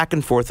moves back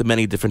and forth in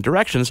many different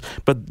directions.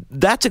 But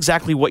that's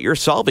exactly what you're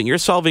solving. You're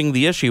solving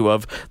the issue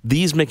of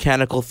these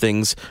mechanical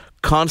things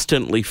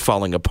constantly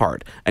falling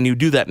apart. And you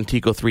do that in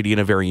Tico 3D in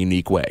a very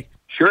unique way.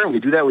 Sure, and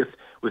we do that with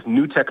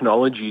new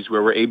technologies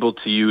where we're able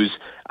to use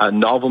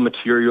novel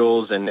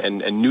materials and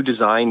new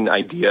design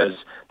ideas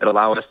that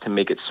allow us to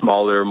make it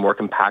smaller, more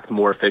compact,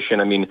 more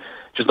efficient.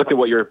 Just look at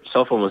what your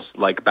cell phone was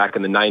like back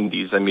in the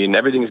 90s.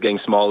 Everything is getting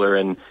smaller,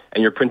 and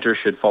your printer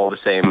should follow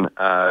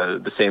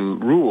the same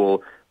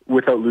rule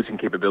without losing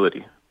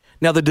capability.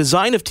 Now, the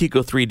design of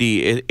Tico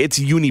 3D, it's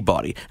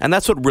unibody, and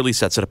that's what really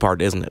sets it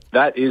apart, isn't it?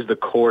 That is the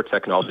core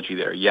technology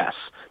there, yes.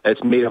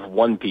 It's made of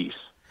one piece.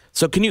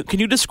 So can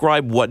you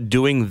describe what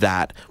creating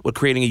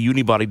a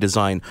unibody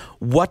design,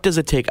 what does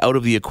it take out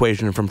of the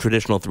equation from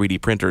traditional 3D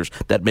printers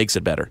that makes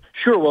it better?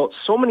 Sure. Well,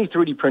 so many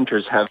 3D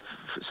printers have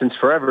since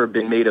forever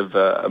been made of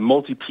a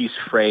multi-piece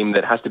frame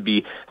that has to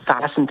be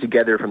fastened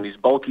together from these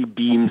bulky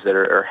beams that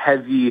are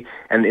heavy.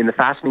 And in the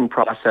fastening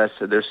process,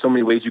 there's so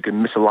many ways you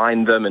can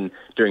misalign them, and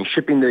during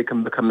shipping they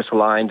can become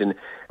misaligned. And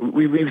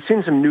we've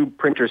seen some new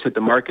printers hit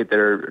the market that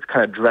are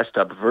kind of dressed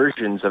up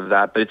versions of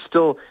that, but it's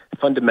still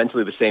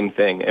fundamentally the same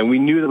thing. And we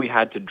knew that we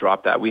had to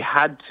drop that. We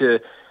had to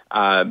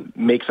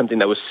make something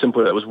that was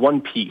simpler, that was one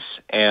piece.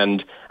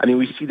 And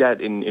we see that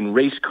in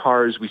race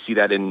cars, we see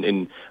that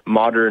in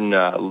modern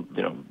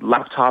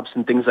laptops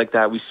and things like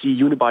that. We see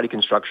unibody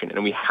construction,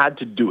 and we had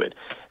to do it.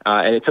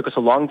 And it took us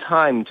a long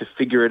time to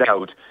figure it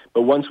out.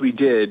 But once we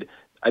did,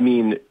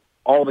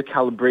 all the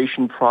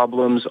calibration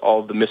problems,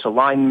 all the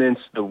misalignments,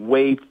 the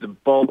weight, the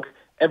bulk,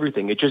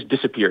 everything, it just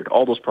disappeared.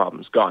 All those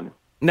problems, gone.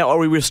 Now, are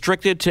we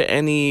restricted to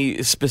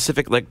any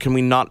specific, can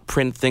we not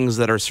print things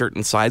that are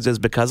certain sizes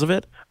because of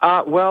it?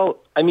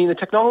 The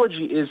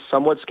technology is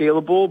somewhat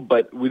scalable,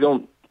 but we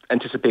don't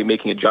anticipate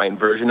making a giant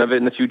version of it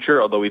in the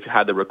future, although we've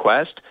had the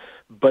request.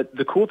 But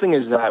the cool thing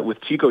is that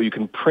with Tico, you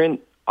can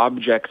print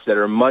objects that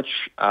are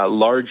much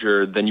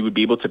larger than you would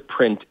be able to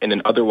print in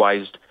an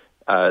otherwise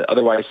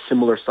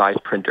similar size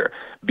printer.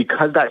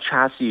 Because that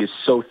chassis is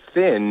so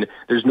thin,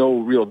 there's no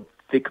real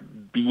thick,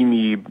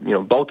 beamy,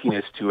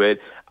 bulkiness to it.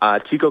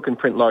 Tico can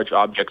print large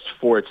objects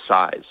for its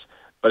size.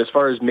 But as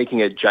far as making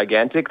it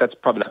gigantic, that's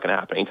probably not going to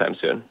happen anytime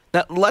soon.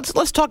 Now,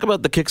 let's talk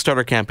about the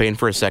Kickstarter campaign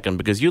for a second,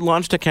 because you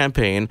launched a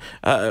campaign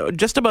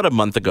just about a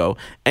month ago,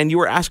 and you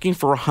were asking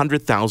for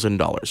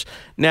 $100,000.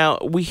 Now,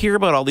 we hear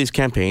about all these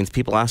campaigns,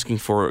 people asking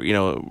for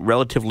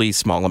relatively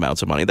small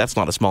amounts of money. That's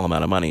not a small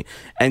amount of money,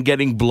 and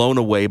getting blown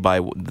away by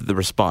the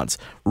response.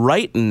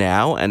 Right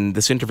now, and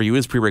this interview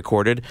is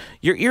pre-recorded,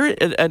 you're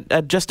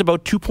at just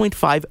about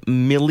 $2.5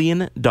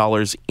 million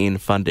in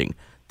funding.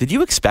 Did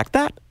you expect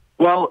that?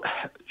 Well,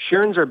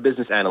 Sharon's our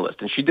business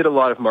analyst, and she did a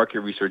lot of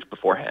market research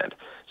beforehand.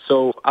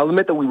 So I'll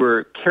admit that we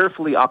were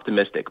carefully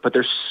optimistic, but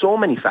there's so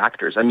many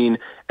factors. I mean,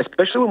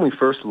 especially when we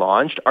first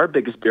launched, our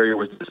biggest barrier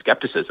was the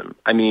skepticism.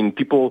 I mean,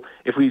 people,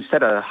 if we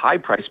set a high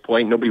price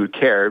point, nobody would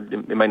care.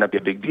 It might not be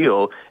a big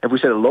deal. If we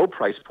set a low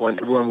price point,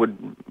 everyone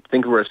would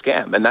think we're a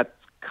scam. And that's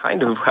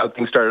kind of how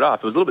things started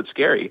off. It was a little bit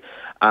scary.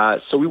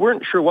 So we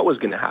weren't sure what was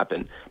going to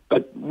happen.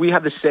 But we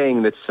have this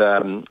saying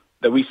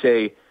that we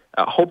say,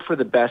 hope for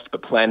the best,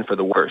 but plan for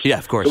the worst. Yeah,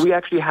 of course. So we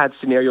actually had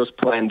scenarios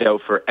planned out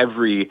for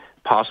every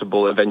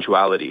possible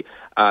eventuality.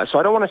 So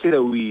I don't want to say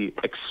that we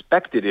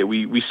expected it.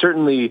 We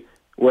certainly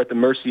were at the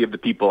mercy of the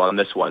people on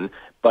this one,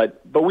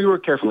 but we were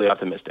carefully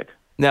optimistic.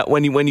 Now,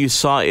 when you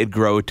saw it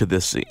grow to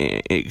this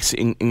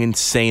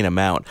insane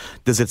amount,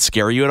 does it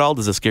scare you at all?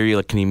 Does it scare you?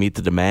 Like, can you meet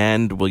the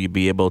demand? Will you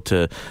be able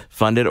to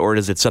fund it, or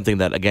is it something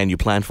that, again, you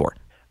plan for?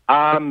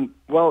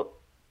 Well,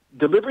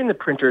 delivering the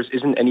printers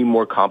isn't any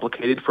more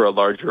complicated for a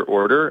larger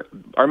order.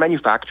 Our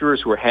manufacturers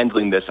who are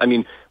handling this, I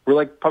mean, we're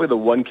like probably the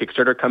one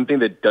Kickstarter company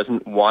that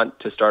doesn't want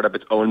to start up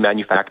its own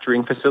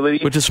manufacturing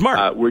facility. Which is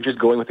smart. We're just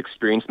going with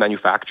experienced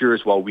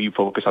manufacturers while we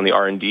focus on the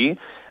R&D.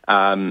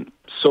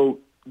 So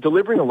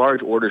delivering a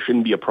large order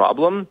shouldn't be a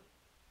problem.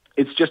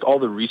 It's just all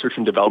the research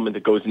and development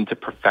that goes into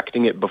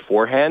perfecting it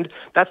beforehand.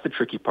 That's the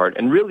tricky part.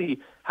 And really,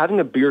 having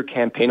a bigger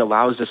campaign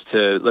allows us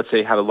to, let's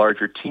say, have a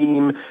larger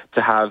team,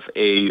 to have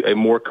a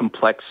more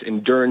complex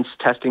endurance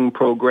testing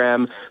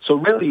program. So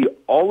really,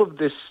 all of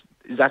this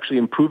is actually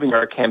improving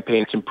our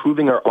campaign. It's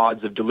improving our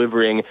odds of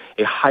delivering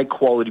a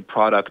high-quality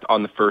product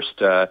on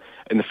the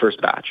in the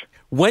first batch.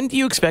 When do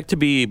you expect to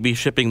be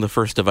shipping the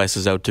first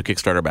devices out to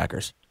Kickstarter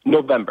backers?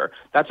 November.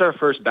 That's our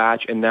first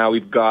batch, and now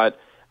we've got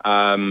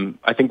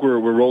I think we're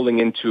rolling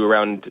into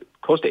around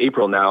close to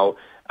April now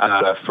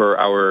for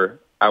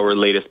our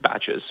latest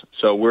batches.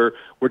 So we're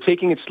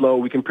taking it slow.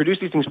 We can produce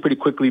these things pretty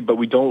quickly, but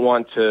we don't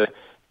want to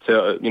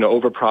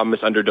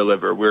overpromise,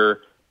 underdeliver.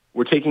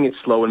 We're taking it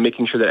slow and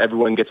making sure that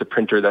everyone gets a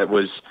printer that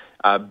was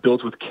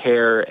built with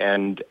care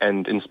and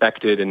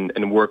inspected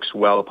and works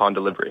well upon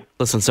delivery.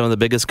 Listen, some of the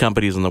biggest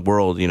companies in the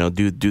world,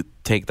 do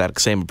take that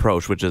same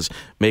approach, which is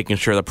making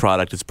sure the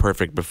product is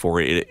perfect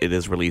before it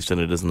is released and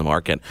it is in the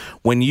market.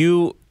 When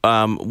you,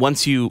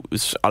 once you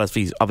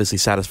obviously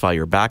satisfy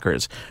your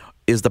backers,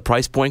 is the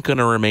price point going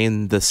to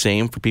remain the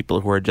same for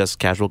people who are just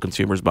casual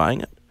consumers buying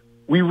it?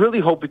 We really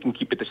hope we can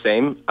keep it the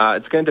same.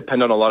 It's going to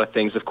depend on a lot of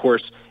things. Of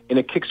course, in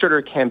a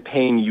Kickstarter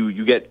campaign,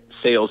 you get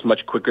sales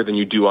much quicker than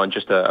you do on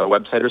just a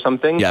website or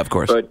something. Yeah, of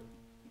course. But,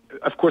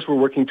 of course, we're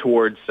working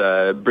towards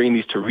bringing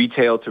these to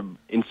retail, to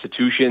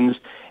institutions.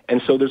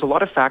 And so there's a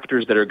lot of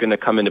factors that are going to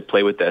come into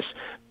play with this.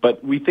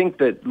 But we think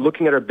that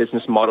looking at our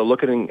business model,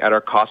 looking at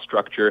our cost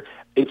structure,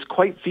 it's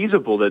quite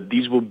feasible that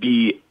these will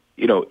be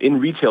in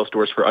retail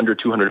stores for under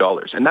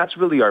 $200. And that's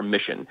really our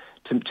mission,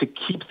 to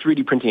keep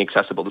 3D printing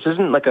accessible. This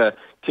isn't like a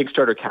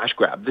Kickstarter cash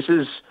grab. This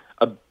is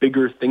a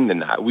bigger thing than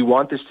that. We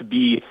want this to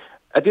be,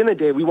 at the end of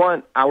the day, we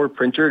want our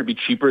printer to be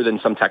cheaper than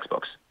some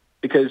textbooks.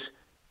 Because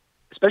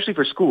especially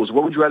for schools,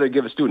 what would you rather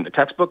give a student, a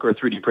textbook or a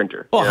 3D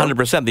printer? Well,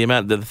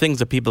 100%. The things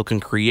that people can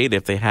create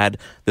if they had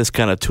this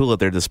kind of tool at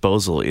their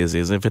disposal is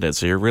infinite.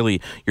 So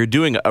you're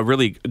doing a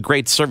really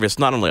great service,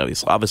 not only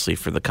obviously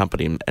for the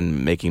company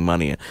and making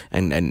money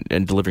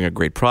and delivering a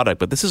great product,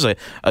 but this is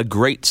a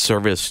great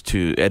service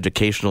to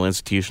educational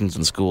institutions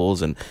and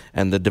schools and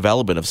the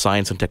development of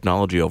science and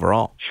technology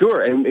overall.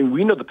 Sure, and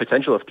we know the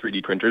potential of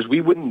 3D printers.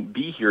 We wouldn't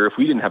be here if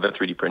we didn't have a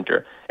 3D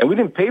printer. And we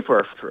didn't pay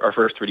for our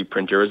first 3D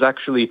printer.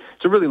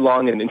 It's a really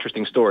long and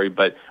interesting story,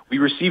 but we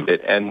received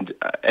it, and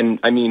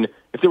I mean,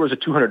 if there was a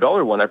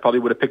 $200 one, I probably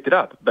would have picked it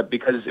up, but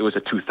because it was a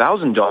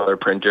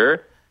 $2,000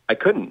 printer, I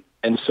couldn't,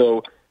 and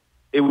so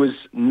it was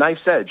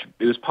knife's edge.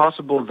 It was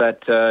possible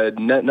that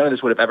none of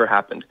this would have ever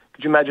happened.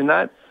 Could you imagine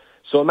that?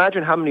 So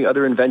imagine how many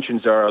other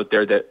inventions there are out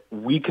there that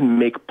we can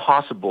make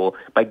possible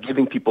by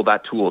giving people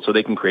that tool so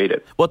they can create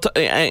it. Well,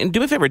 and do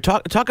me a favor,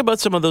 talk about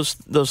some of those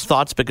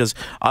thoughts, because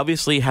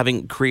obviously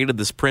having created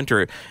this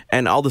printer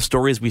and all the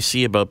stories we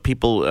see about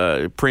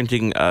people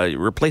printing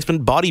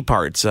replacement body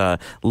parts,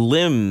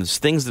 limbs,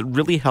 things that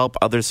really help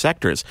other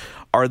sectors,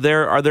 are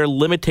there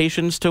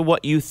limitations to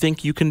what you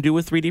think you can do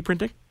with 3D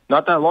printing?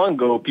 Not that long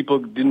ago, people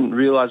didn't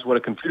realize what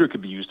a computer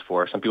could be used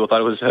for. Some people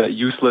thought it was a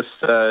useless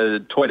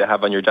toy to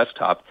have on your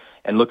desktop.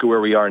 And look at where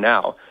we are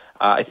now.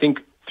 I think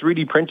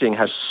 3D printing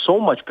has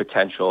so much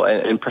potential,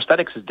 and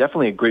prosthetics is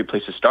definitely a great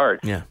place to start.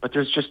 Yeah. But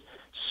there's just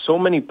so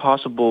many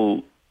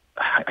possible,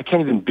 I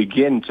can't even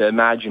begin to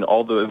imagine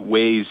all the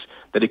ways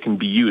that it can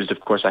be used.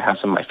 Of course, I have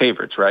some of my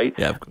favorites, right?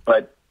 Yeah.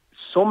 But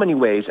so many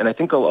ways, and I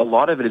think a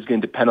lot of it is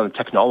going to depend on the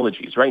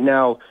technologies. Right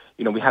now,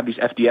 we have these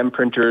FDM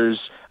printers.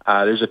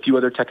 There's a few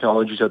other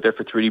technologies out there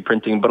for 3D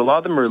printing, but a lot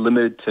of them are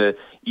limited to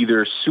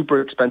either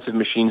super expensive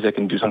machines that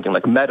can do something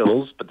like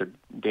metals, but they're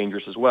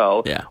dangerous as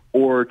well,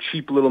 or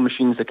cheap little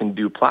machines that can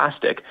do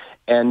plastic.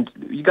 And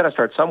you got to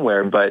start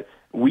somewhere, but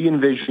we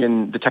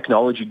envision the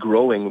technology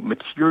growing,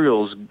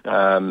 materials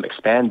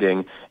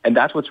expanding, and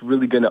that's what's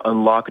really going to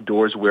unlock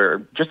doors where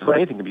just about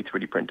anything can be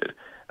 3D printed.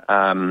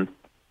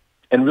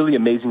 and really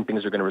amazing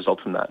things are going to result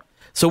from that.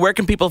 So where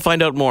can people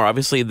find out more?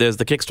 Obviously, there's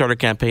the Kickstarter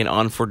campaign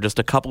on for just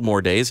a couple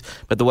more days,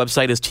 but the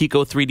website is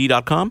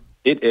tico3d.com?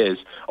 It is.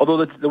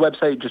 Although the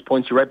website just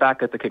points you right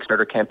back at the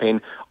Kickstarter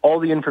campaign. All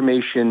the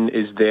information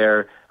is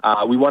there.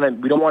 We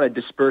don't want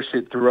to disperse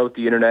it throughout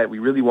the internet. We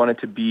really want it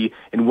to be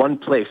in one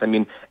place. I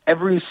mean,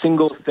 every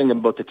single thing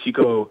about the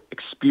Tico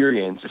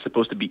experience is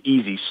supposed to be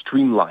easy,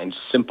 streamlined,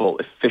 simple,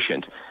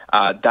 efficient.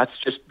 That's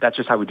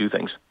just how we do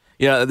things.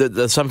 Yeah,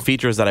 there's some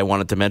features that I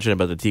wanted to mention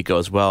about the Tico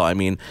as well. I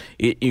mean,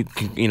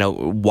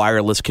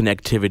 wireless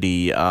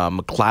connectivity,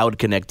 cloud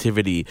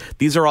connectivity.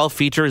 These are all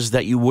features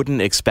that you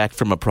wouldn't expect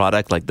from a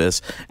product like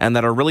this, and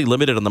that are really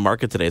limited on the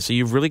market today. So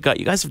you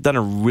guys have done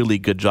a really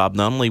good job,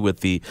 not only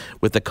with the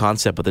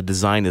concept, but the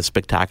design is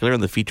spectacular,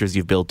 and the features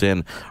you've built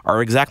in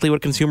are exactly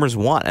what consumers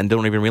want and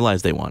don't even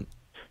realize they want.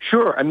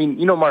 Sure. I mean,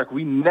 Mark,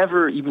 we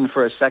never even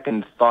for a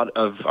second thought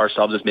of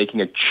ourselves as making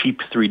a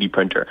cheap 3D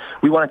printer.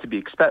 We want it to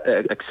be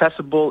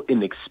accessible,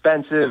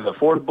 inexpensive,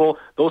 affordable,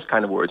 those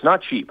kind of words,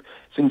 not cheap.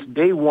 Since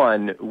day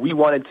one, we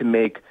wanted to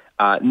make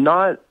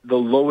not the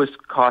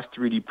lowest cost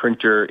 3D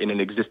printer in an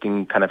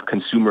existing kind of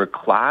consumer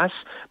class,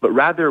 but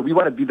rather we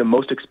want to be the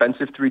most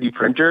expensive 3D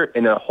printer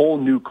in a whole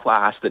new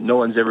class that no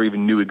one's ever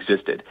even knew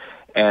existed.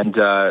 And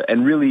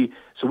really,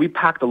 so we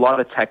packed a lot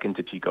of tech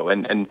into Tico,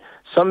 and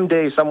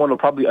someday someone will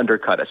probably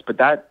undercut us, but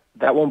that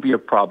won't be a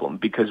problem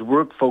because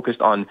we're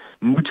focused on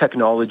new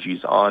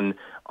technologies, on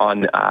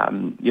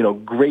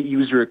great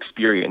user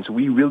experience.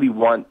 We really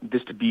want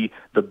this to be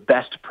the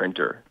best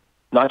printer,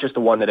 not just the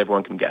one that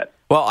everyone can get.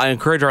 Well, I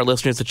encourage our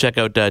listeners to check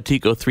out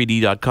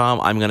tico3d.com.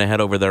 I'm going to head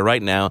over there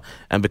right now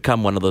and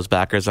become one of those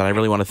backers. And I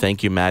really want to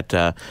thank you, Matt,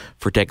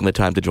 for taking the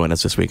time to join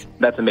us this week.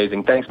 That's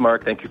amazing. Thanks,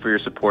 Mark. Thank you for your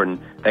support, and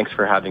thanks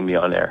for having me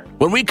on air.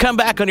 When we come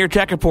back on Your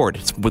Tech Report,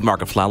 it's with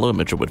Mark Aflalo and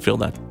Mitchell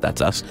Whitfield.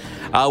 That's us.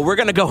 We're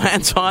going to go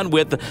hands-on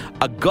with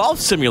a golf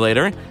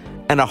simulator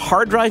and a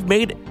hard drive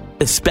made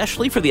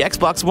especially for the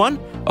Xbox One.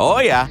 Oh,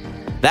 yeah.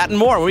 That and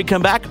more when we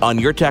come back on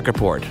Your Tech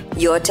Report.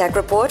 Your Tech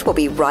Report will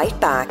be right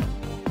back.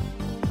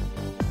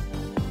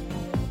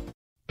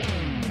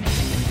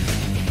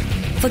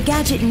 For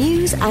gadget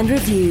news and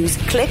reviews,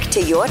 click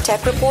to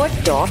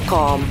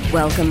YourTechReport.com.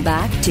 Welcome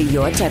back to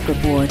Your Tech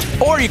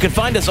Report. Or you can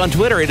find us on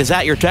Twitter. It is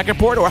at Your Tech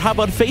Report. Or how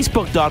about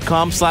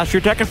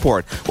Facebook.com/Your Tech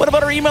Report? What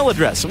about our email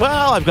address?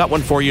 Well, I've got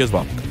one for you as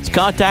well. It's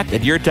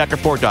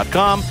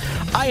contact@YourTechReport.com.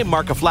 I am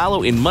Mark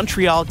Aflalo in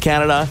Montreal,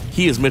 Canada.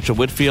 He is Mitchell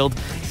Whitfield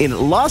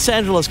in Los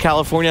Angeles,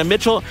 California.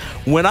 Mitchell,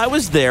 when I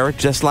was there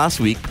just last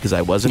week, because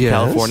I was in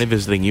California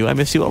visiting you, I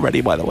miss you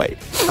already, by the way.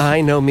 I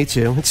know, me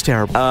too. It's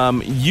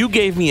terrible. You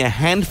gave me a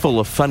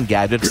handful of fun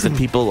gadgets that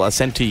people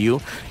sent to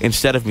you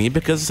instead of me,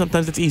 because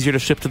sometimes it's easier to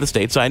ship to the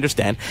States, so I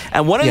understand.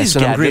 And one of these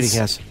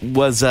gadgets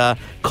was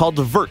called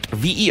VERT,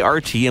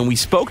 V-E-R-T, and we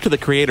spoke to the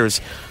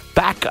creators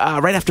back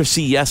right after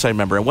CES, I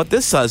remember. And what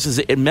this does is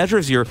it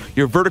measures your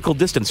vertical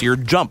distance, your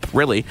jump,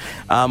 really.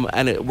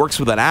 And it works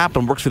with an app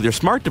and works with your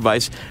smart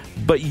device.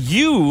 But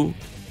you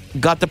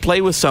got to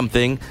play with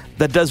something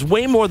that does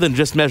way more than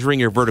just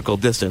measuring your vertical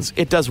distance.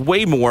 It does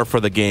way more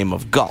for the game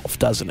of golf,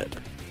 doesn't it?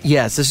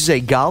 Yes, this is a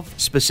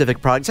golf-specific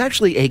product. It's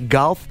actually a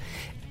golf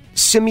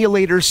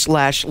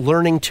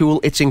simulator/learning tool.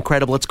 It's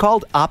incredible. It's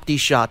called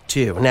OptiShot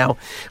 2. Now,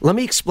 let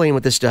me explain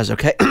what this does,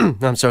 okay?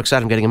 I'm so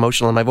excited. I'm getting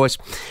emotional in my voice.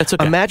 That's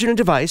okay. Imagine a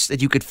device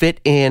that you could fit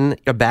in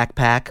a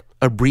backpack,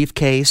 a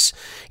briefcase,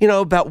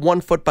 about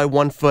 1 foot by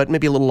 1 foot,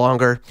 maybe a little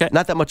longer,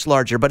 not that much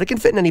larger, but it can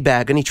fit in any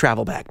bag, any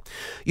travel bag.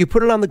 You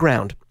put it on the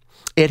ground.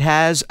 It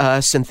has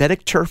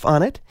synthetic turf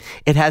on it.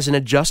 It has an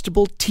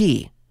adjustable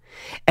tee.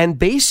 And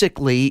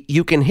basically,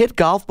 you can hit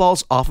golf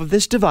balls off of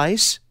this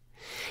device,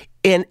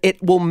 and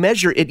it will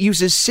measure. It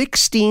uses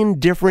 16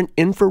 different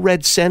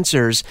infrared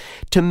sensors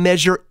to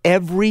measure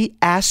every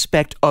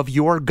aspect of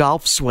your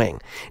golf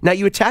swing. Now,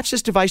 you attach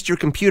this device to your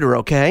computer,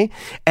 okay?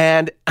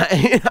 And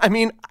I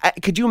mean,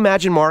 could you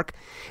imagine, Mark,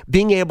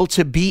 being able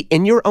to be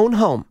in your own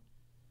home,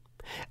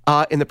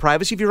 in the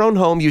privacy of your own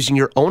home, using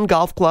your own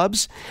golf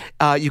clubs?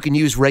 You can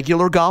use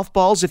regular golf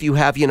balls if you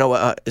have,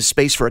 a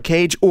space for a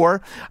cage,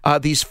 or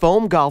these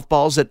foam golf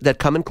balls that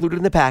come included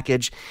in the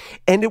package,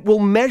 and it will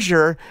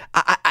measure.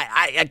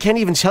 I can't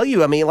even tell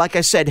you. I mean, like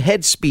I said,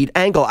 head speed,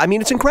 angle. I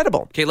mean, it's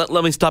incredible. Okay,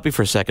 let me stop you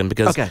for a second,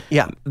 because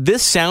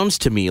this sounds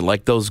to me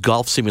like those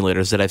golf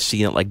simulators that I've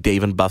seen at like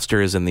Dave &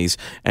 Buster's and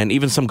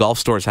even some golf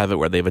stores have it,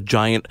 where they have a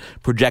giant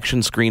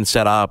projection screen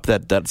set up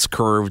that's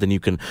curved, and you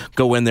can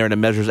go in there and it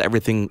measures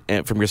everything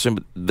from your swim.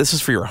 This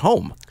is for your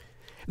home.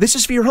 This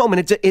is for your home,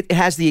 and it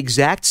has the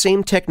exact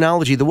same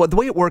technology. The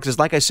way it works is,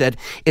 like I said,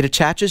 it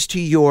attaches to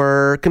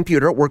your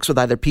computer. It works with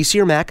either PC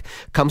or Mac,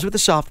 comes with the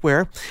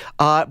software,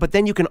 but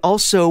then you can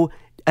also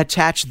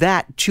attach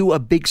that to a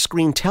big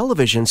screen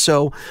television.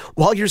 So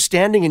while you're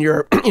standing in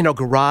your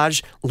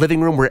garage, living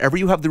room, wherever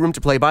you have the room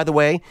to play, by the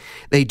way,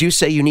 they do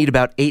say you need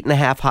about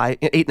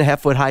 8.5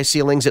 foot high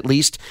ceilings at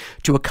least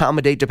to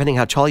accommodate, depending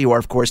how tall you are,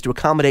 of course, to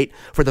accommodate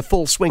for the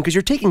full swing, because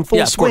you're taking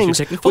full swings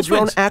with your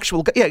own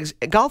actual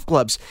golf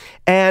clubs.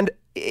 And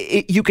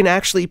you can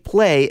actually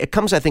play. It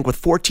comes, I think, with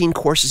 14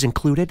 courses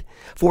included,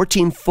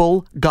 14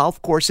 full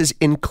golf courses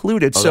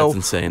included. Oh, so that's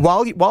insane.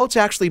 While it's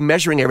actually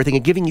measuring everything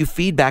and giving you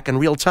feedback in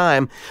real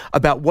time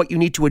about what you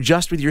need to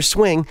adjust with your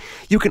swing,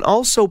 you can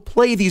also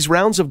play these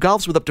rounds of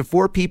golf with up to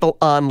 4 people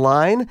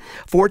online,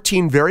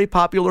 14 very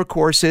popular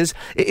courses.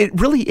 It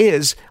really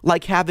is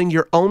like having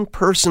your own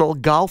personal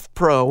golf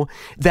pro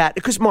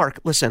because Mark,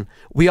 listen,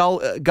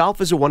 golf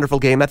is a wonderful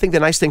game. I think the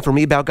nice thing for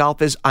me about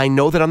golf is I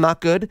know that I'm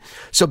not good.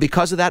 So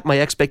because of that,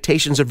 my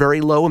expectations are very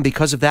low, and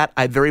because of that,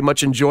 I very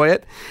much enjoy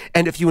it.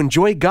 And if you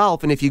enjoy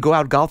golf, and if you go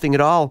out golfing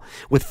at all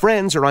with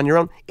friends or on your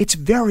own, it's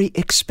very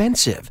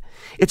expensive.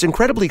 It's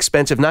incredibly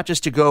expensive, not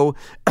just to go,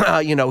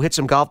 hit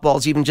some golf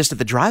balls, even just at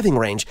the driving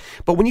range.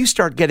 But when you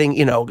start getting,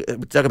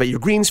 talk about your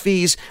greens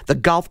fees, the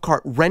golf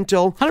cart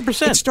rental,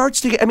 100%. It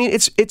starts to get. I mean,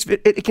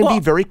 it can be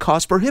very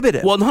cost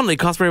prohibitive. Well, not only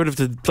cost prohibitive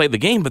to play the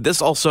game, but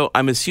this also,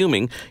 I'm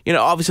assuming,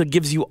 obviously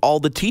gives you all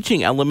the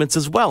teaching elements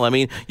as well. I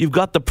mean, you've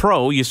got the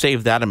pro, you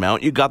save that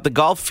amount. You got the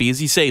golf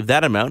fees, you save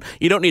that amount.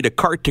 You don't need a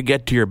cart to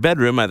get to your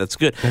bedroom. That's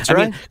good. That's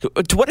right.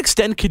 Mean, to what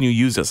extent can you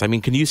use this? I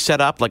mean, can you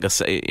set up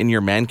in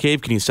your man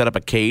cave? Can you set up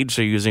a cage?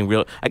 So you're using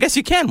real. I guess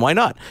you can. Why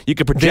not? You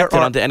can project it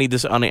onto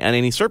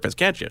any surface,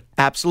 can't you?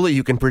 Absolutely.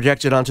 You can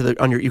project it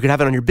you can have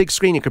it on your big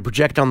screen. You can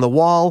project it on the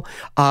wall.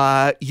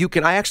 I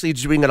actually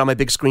doing it on my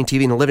big screen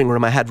TV in the living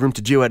room. I had room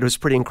to do it. It was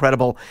pretty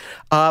incredible.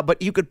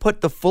 But you could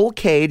put the full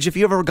cage. If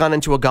you've ever gone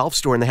into a golf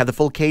store and they have the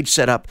full cage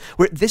set up,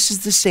 where this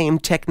is the same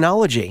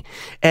technology.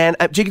 And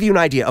to give you an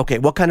idea, okay,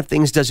 what kind of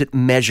things does it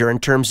measure in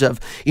terms of,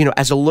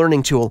 as a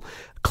learning tool?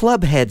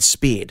 Club head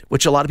speed,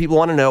 which a lot of people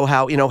want to know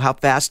how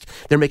fast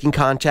they're making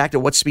contact or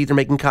what speed they're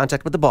making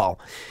contact with the ball.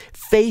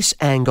 Face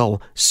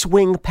angle,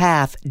 swing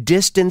path,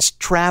 distance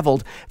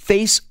traveled,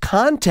 face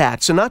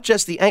contact. So not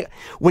just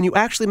when you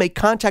actually make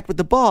contact with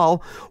the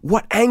ball,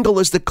 what angle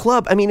is the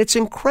club? I mean, it's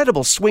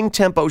incredible. Swing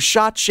tempo,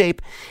 shot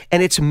shape,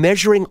 and it's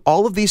measuring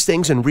all of these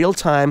things in real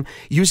time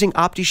using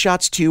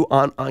OptiShot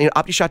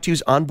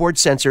 2's onboard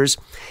sensors.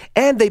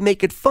 And they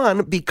make it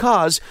fun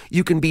because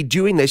you can be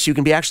doing this. You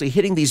can be actually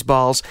hitting these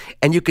balls,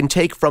 and you can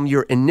take from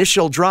your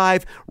initial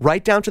drive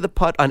right down to the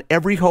putt on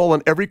every hole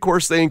on every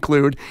course they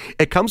include.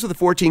 It comes with the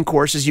 14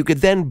 courses. You could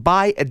then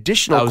buy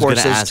additional courses. I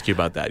was going to ask you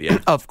about that, yeah.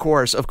 Of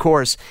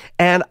course.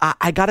 And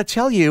I got to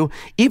tell you,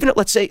 even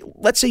let's say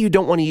you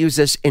don't want to use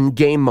this in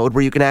game mode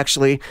where you can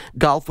actually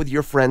golf with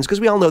your friends, because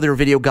we all know there are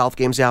video golf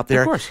games out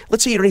there. Of course.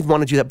 Let's say you don't even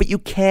want to do that, but you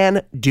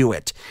can do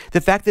it.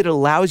 The fact that it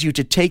allows you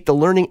to take the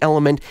learning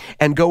element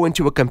and go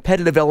into a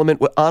competitive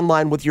element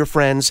online with your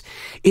friends,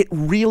 it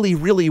really,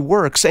 really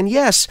works. And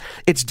yes,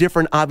 it's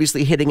different,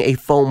 obviously, hitting a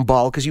foam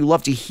ball because you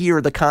love to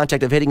hear the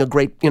contact of hitting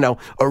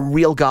a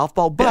real golf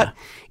ball. But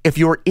if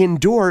you're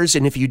indoors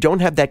and if you don't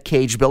have that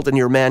cage built in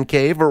your man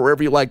cave or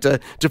wherever you like to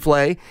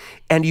play,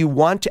 and you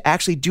want to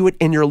actually do it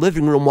in your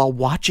living room while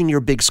watching your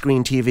big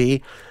screen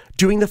TV,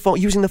 using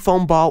the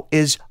foam ball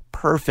is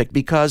perfect,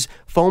 because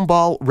foam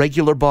ball,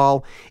 regular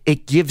ball,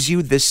 it gives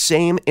you the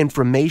same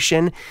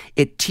information.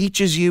 It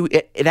teaches you,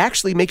 it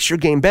actually makes your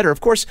game better. Of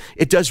course,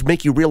 it does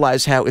make you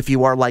realize how, if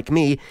you are like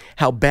me,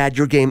 how bad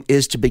your game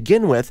is to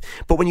begin with.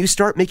 But when you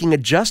start making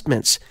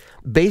adjustments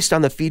based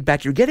on the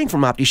feedback you're getting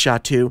from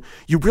OptiShot 2,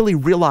 you really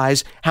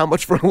realize how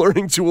much for a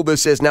learning tool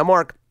this is. Now,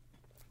 Mark,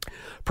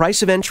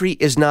 price of entry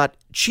is not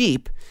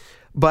cheap.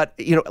 But,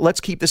 let's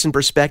keep this in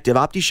perspective.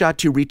 OptiShot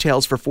 2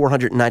 retails for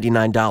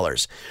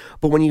 $499.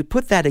 But when you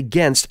put that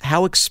against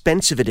how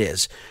expensive it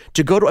is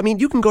to go to,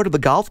 you can go to the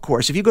golf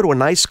course. If you go to a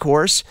nice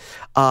course,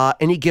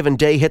 any given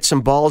day, hit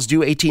some balls,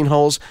 do 18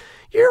 holes,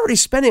 you're already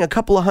spending a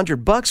couple of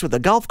 $100 with a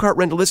golf cart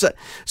rental.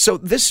 So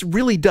this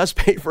really does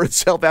pay for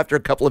itself after a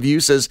couple of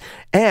uses.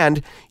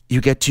 And you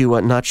get to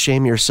not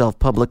shame yourself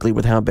publicly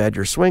with how bad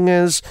your swing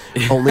is.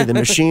 Only the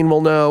machine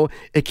will know.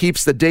 It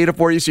keeps the data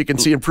for you so you can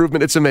see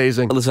improvement. It's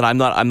amazing. Listen, I'm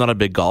not a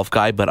big golf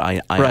guy, but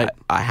I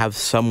have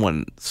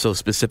someone so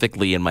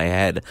specifically in my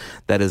head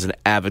that is an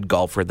avid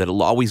golfer that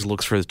always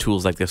looks for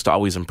tools like this to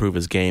always improve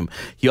his game.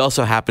 He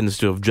also happens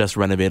to have just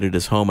renovated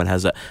his home and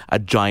has a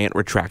giant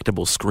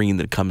retractable screen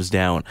that comes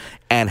down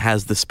and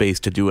has the space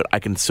to do it. I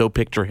can so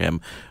picture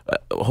him,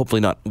 hopefully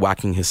not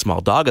whacking his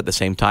small dog at the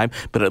same time,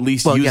 but at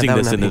least using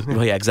this in his...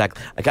 Well, yeah, exactly.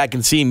 Like, I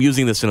can see him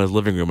using this in his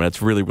living room, and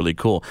it's really, really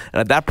cool. And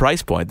at that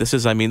price point, this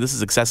is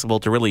accessible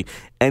to really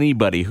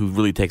anybody who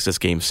really takes this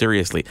game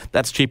seriously.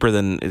 That's cheaper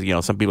than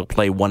some people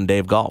play one day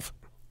of golf.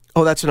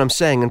 Oh, that's what I'm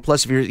saying. And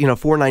plus, if you're,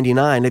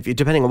 $499,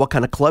 depending on what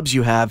kind of clubs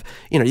you have,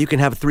 you can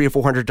have a $300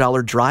 or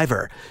 $400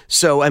 driver.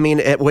 So,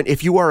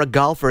 if you are a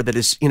golfer that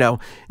is,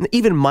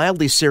 even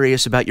mildly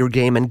serious about your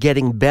game and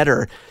getting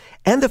better,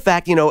 and the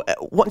fact,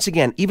 once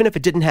again, even if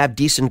it didn't have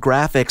decent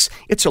graphics,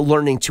 it's a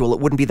learning tool. It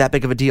wouldn't be that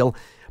big of a deal.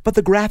 But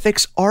the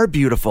graphics are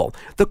beautiful.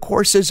 The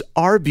courses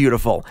are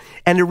beautiful.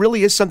 And it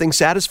really is something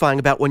satisfying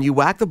about when you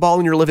whack the ball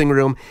in your living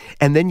room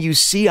and then you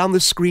see on the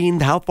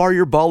screen how far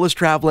your ball is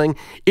traveling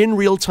in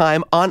real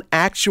time on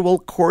actual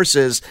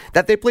courses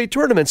that they play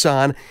tournaments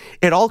on.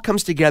 It all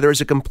comes together as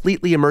a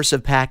completely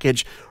immersive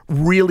package.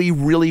 Really,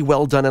 really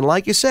well done. And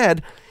like you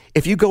said,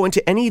 if you go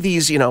into any of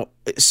these,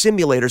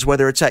 simulators,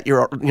 whether it's at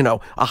your,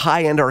 a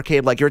high-end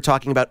arcade like you're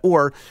talking about,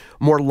 or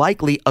more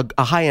likely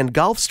a high-end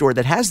golf store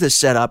that has this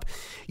set up,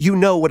 you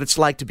know what it's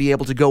like to be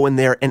able to go in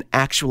there and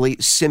actually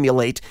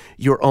simulate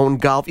your own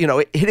golf,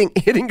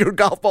 hitting your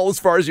golf ball as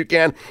far as you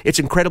can. It's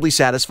incredibly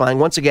satisfying.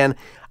 Once again,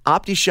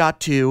 OptiShot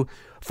 2,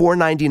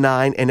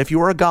 $4.99, and if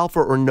you are a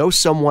golfer or know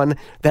someone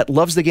that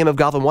loves the game of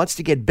golf and wants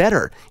to get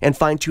better and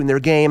fine-tune their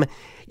game,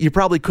 you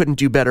probably couldn't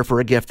do better for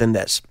a gift than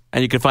this.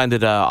 And you can find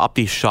it at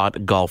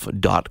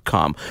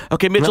OptiShotGolf.com.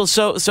 Okay, Mitchell,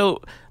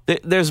 so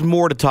there's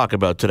more to talk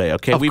about today,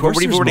 okay? We've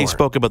already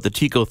spoke about the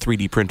Tico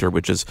 3D printer,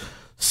 which is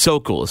so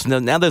cool. So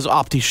now there's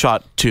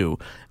OptiShot 2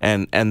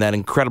 and that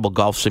incredible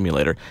golf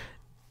simulator.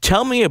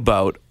 Tell me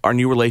about our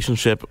new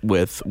relationship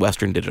with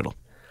Western Digital.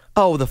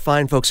 Oh, the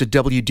fine folks at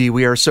WD.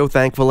 We are so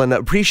thankful and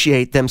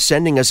appreciate them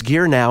sending us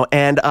gear now.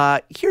 And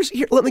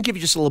let me give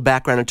you just a little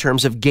background in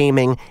terms of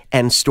gaming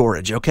and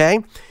storage, okay?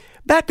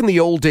 Back in the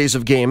old days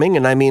of gaming,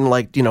 and I mean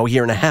a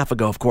year and a half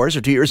ago, of course,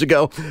 or 2 years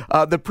ago,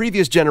 the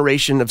previous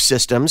generation of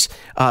systems,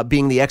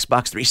 being the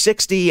Xbox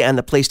 360 and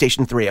the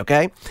PlayStation 3,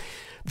 okay?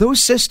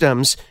 Those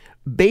systems,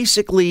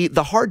 basically,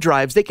 the hard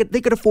drives, they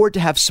could afford to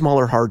have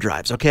smaller hard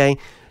drives, okay?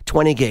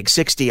 20 gig,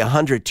 60,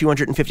 100,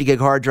 250 gig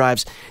hard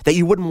drives that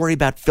you wouldn't worry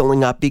about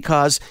filling up,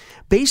 because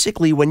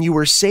basically when you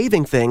were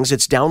saving things,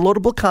 it's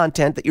downloadable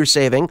content that you're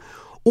saving,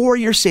 or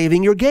you're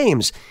saving your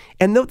games.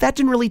 And that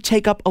didn't really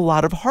take up a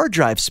lot of hard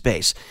drive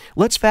space.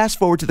 Let's fast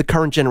forward to the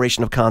current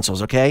generation of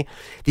consoles, okay?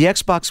 The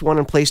Xbox One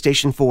and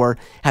PlayStation 4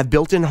 have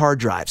built-in hard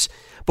drives.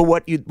 But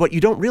what you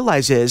don't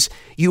realize is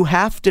you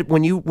have to,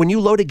 when you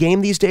load a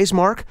game these days,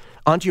 Mark,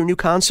 onto your new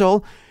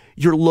console,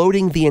 you're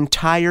loading the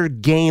entire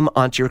game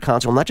onto your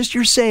console. Not just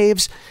your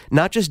saves,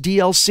 not just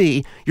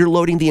DLC. You're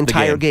loading the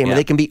entire game. Yeah. And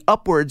they can be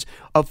upwards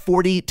of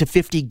 40 to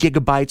 50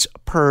 gigabytes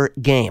per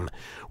game,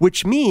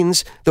 which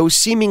means those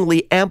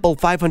seemingly ample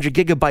 500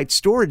 gigabyte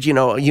storage,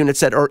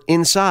 units that are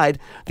inside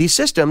these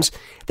systems,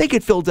 they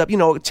get filled up,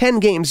 10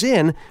 games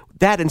in,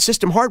 that and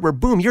system hardware,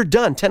 boom, you're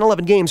done. 10,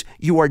 11 games,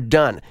 you are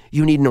done.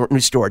 You need new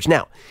storage.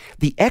 Now,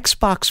 the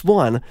Xbox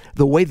One,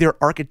 the way their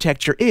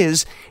architecture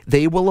is,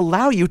 they will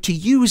allow you to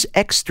use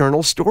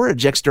external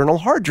storage, external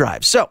hard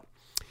drives. So,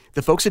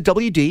 the folks at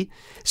WD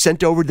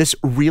sent over this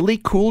really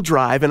cool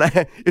drive,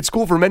 and it's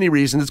cool for many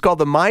reasons. It's called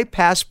the My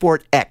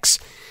Passport X.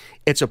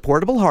 It's a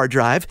portable hard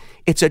drive.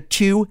 It's a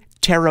 2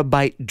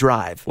 terabyte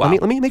drive. Wow.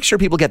 Let me make sure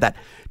people get that.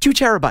 2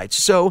 terabytes.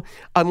 So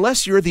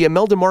unless you're the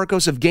Imelda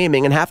Marcos of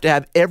gaming and have to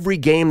have every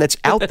game that's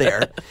out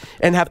there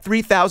and have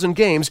 3,000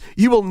 games,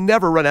 you will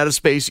never run out of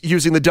space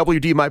using the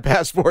WD My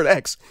Passport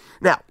X.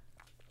 Now,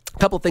 a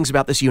couple of things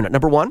about this unit.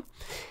 Number one,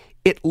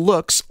 it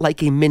looks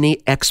like a mini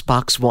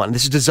Xbox One.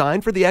 This is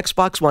designed for the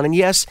Xbox One, and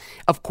yes,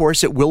 of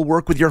course, it will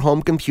work with your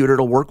home computer.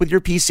 It'll work with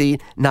your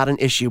PC, not an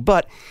issue,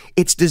 but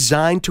it's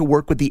designed to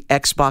work with the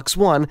Xbox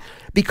One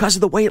because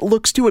of the way it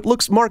looks, too. It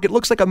looks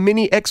like a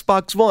mini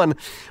Xbox One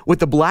with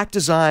the black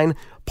design,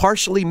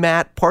 partially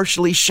matte,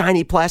 partially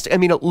shiny plastic.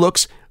 It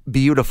looks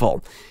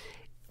beautiful.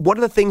 One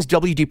of the things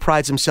WD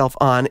prides himself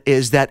on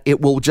is that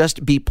it will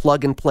just be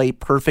plug and play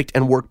perfect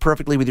and work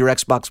perfectly with your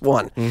Xbox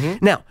One.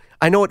 Mm-hmm. Now,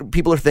 I know what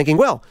people are thinking,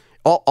 well,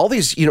 all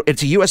these,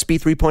 it's a USB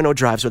 3.0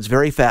 drive, so it's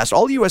very fast.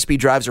 All USB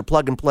drives are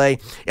plug and play,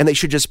 and they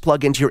should just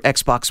plug into your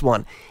Xbox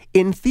One.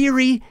 In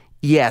theory,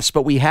 yes,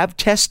 but we have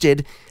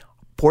tested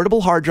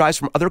portable hard drives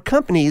from other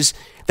companies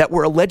that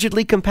were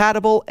allegedly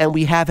compatible, and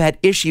we have had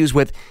issues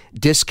with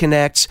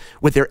disconnects,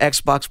 with their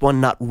Xbox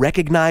One not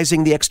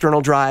recognizing the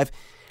external drive.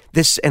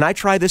 And I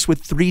tried this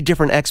with 3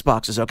 different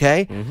Xboxes,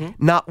 okay?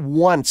 Mm-hmm. Not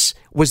once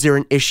was there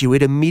an issue.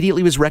 It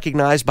immediately was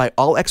recognized by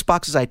all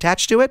Xboxes I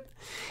attached to it.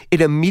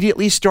 It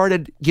immediately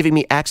started giving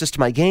me access to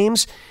my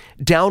games,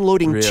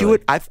 downloading to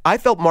it. I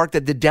felt, Mark,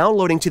 that the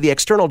downloading to the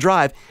external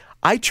drive,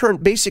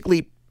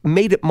 basically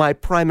made it my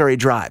primary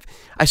drive.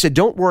 I said,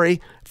 don't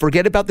worry,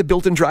 forget about the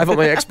built-in drive on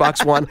my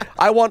Xbox One.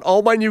 I want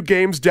all my new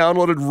games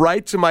downloaded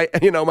right to my,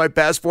 my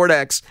Passport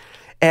X.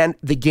 And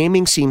the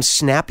gaming seems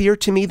snappier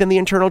to me than the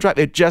internal drive.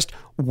 It just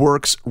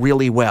works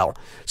really well.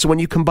 So when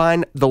you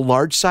combine the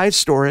large size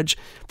storage,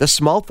 the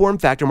small form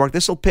factor, Mark,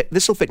 this will fit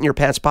in your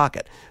pants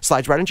pocket.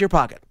 Slides right into your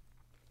pocket.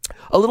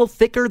 A little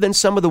thicker than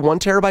some of the 1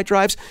 terabyte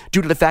drives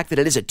due to the fact that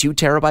it is a 2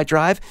 terabyte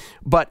drive,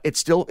 but it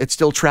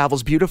still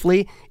travels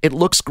beautifully. It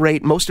looks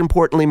great. Most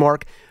importantly,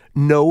 Mark,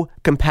 no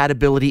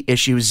compatibility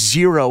issues,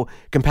 0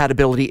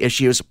 compatibility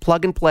issues.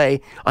 Plug and play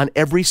on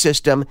every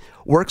system,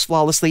 works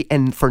flawlessly,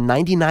 and for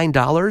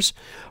 $99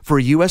 for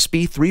a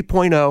USB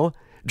 3.0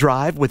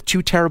 drive with 2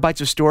 terabytes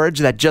of storage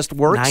that just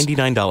works.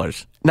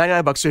 $99.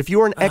 $99. So if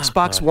you're an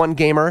Xbox One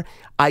gamer,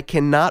 I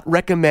cannot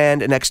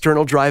recommend an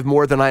external drive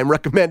more than I am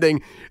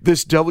recommending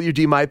this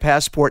WD My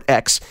Passport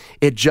X.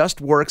 It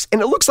just works,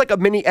 and it looks like a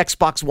mini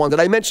Xbox One.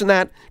 Did I mention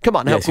that? Come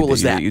on, how cool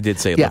is that? You did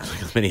say it looks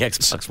like a mini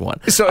Xbox One.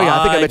 So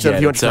yeah, I think I mentioned it a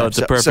few hundred times. So it's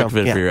a perfect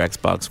fit for your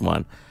Xbox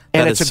One.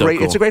 And it's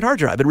a great hard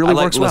drive. It really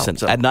works well.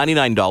 Listen, at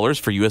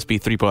 $99 for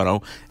USB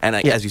 3.0, and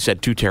as you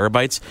said, 2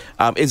 terabytes.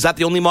 Is that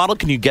the only model?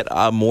 Can you get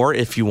more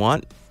if you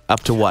want?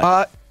 Up to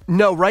what?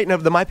 No, right now,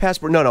 my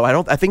passport, no,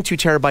 I think 2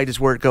 terabyte is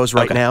where it goes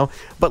right now.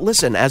 But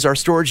listen, as our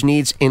storage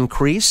needs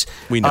increase,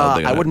 we know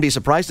I wouldn't be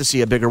surprised to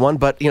see a bigger one.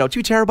 But, 2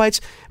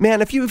 terabytes,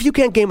 man, if you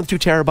can't game with 2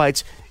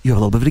 terabytes, you have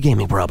a little bit of a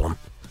gaming problem.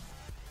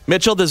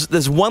 Mitchell,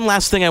 there's one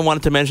last thing I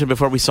wanted to mention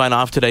before we sign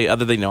off today.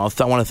 Other than I want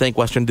to thank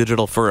Western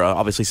Digital for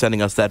obviously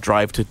sending us that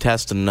drive to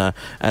test and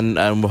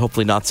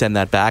hopefully not send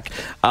that back.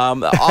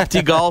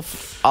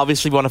 OptiGolf,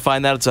 obviously we want to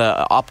find that. It's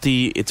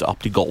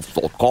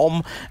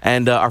optigolf.com,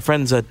 and our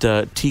friends at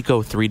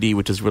Tico 3D,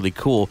 which is really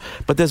cool.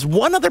 But there's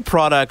one other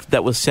product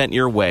that was sent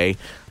your way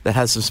that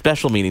has some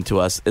special meaning to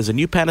us. Is a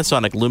new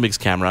Panasonic Lumix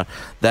camera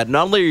that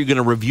not only are you going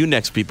to review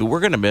next week, but we're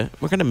going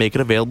to make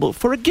it available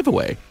for a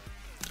giveaway.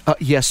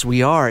 Yes,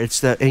 we are. It's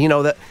that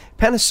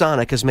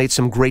Panasonic has made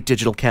some great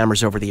digital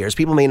cameras over the years.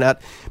 People may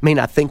not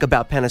think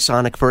about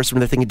Panasonic first when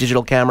they're thinking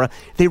digital camera.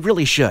 They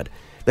really should.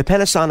 The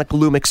Panasonic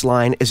Lumix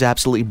line is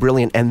absolutely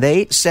brilliant, and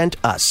they sent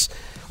us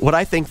what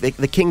I think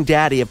the king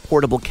daddy of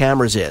portable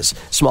cameras is,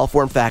 small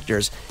form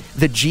factors,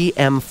 the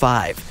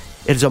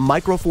GM5. It is a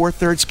micro four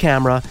thirds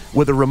camera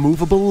with a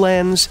removable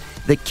lens.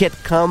 The kit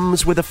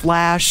comes with a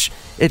flash.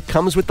 It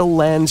comes with the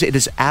lens. It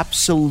is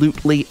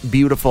absolutely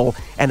beautiful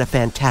and a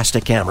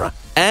fantastic camera.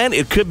 And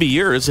it could be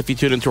yours if you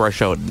tune into our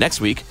show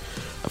next week.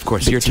 Of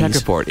course, Your Tech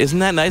Report. Isn't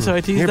that nice how I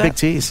tease that? Big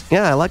tease.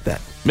 Yeah, I like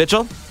that.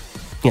 Mitchell?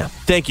 Yeah.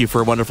 Thank you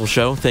for a wonderful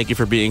show. Thank you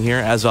for being here,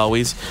 as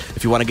always.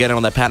 If you want to get in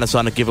on that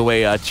Panasonic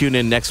giveaway, tune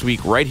in next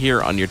week right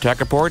here on Your Tech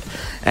Report.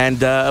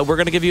 And we're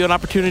going to give you an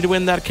opportunity to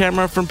win that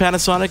camera from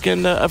Panasonic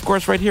and, of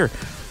course, right here.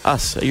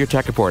 Us, Your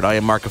Tech Report. I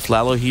am Mark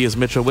Aflalo. He is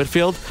Mitchell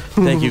Whitfield.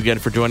 Thank you again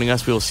for joining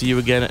us. We will see you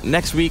again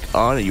next week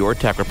on Your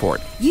Tech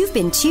Report. You've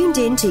been tuned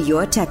in to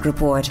Your Tech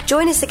Report.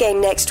 Join us again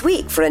next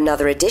week for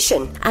another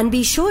edition. And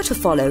be sure to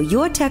follow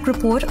Your Tech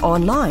Report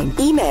online.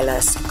 Email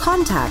us,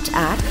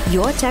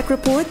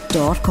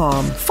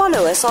 contact@YourTechReport.com.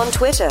 Follow us on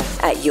Twitter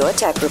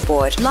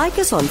 @YourTechReport. Like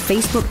us on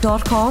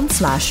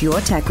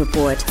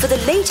Facebook.com/YourTechReport for the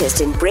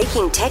latest in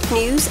breaking tech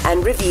news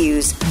and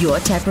reviews.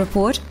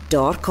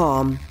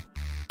 YourTechReport.com.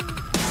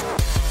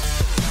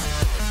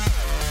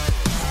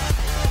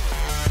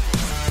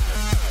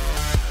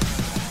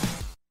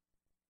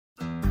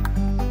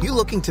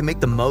 Looking to make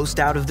the most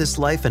out of this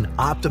life and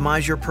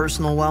optimize your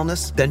personal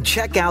wellness? Then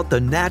check out the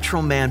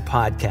Natural Man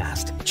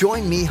Podcast.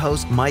 Join me,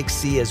 host Mike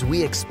C., as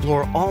we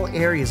explore all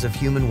areas of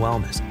human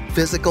wellness,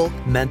 physical,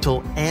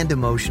 mental, and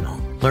emotional.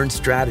 Learn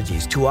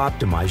strategies to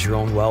optimize your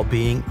own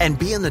well-being and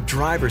be in the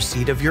driver's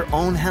seat of your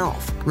own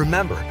health.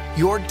 Remember,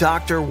 your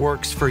doctor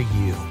works for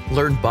you.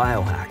 Learn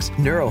biohacks,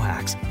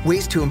 neurohacks,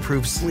 ways to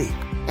improve sleep,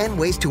 and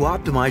ways to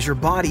optimize your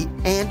body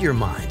and your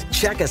mind.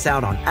 Check us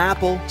out on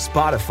Apple,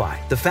 Spotify,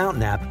 the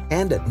Fountain app,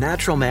 and at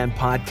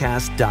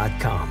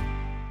naturalmanpodcast.com.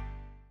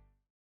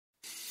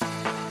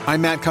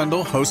 I'm Matt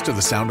Kundle, host of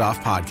the Sound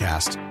Off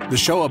Podcast, the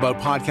show about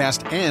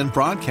podcast and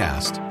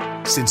broadcast.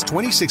 Since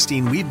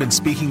 2016, we've been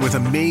speaking with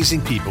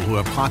amazing people who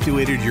have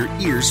populated your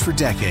ears for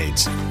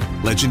decades.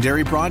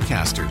 Legendary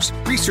broadcasters,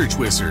 research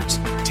wizards,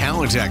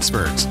 talent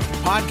experts,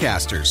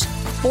 podcasters,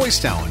 voice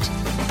talent.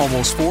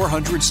 Almost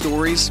 400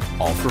 stories,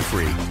 all for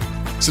free.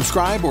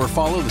 Subscribe or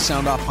follow the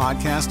Sound Off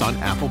Podcast on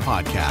Apple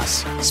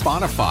Podcasts,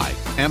 Spotify,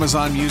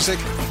 Amazon Music,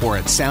 or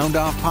at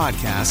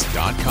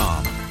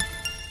soundoffpodcast.com.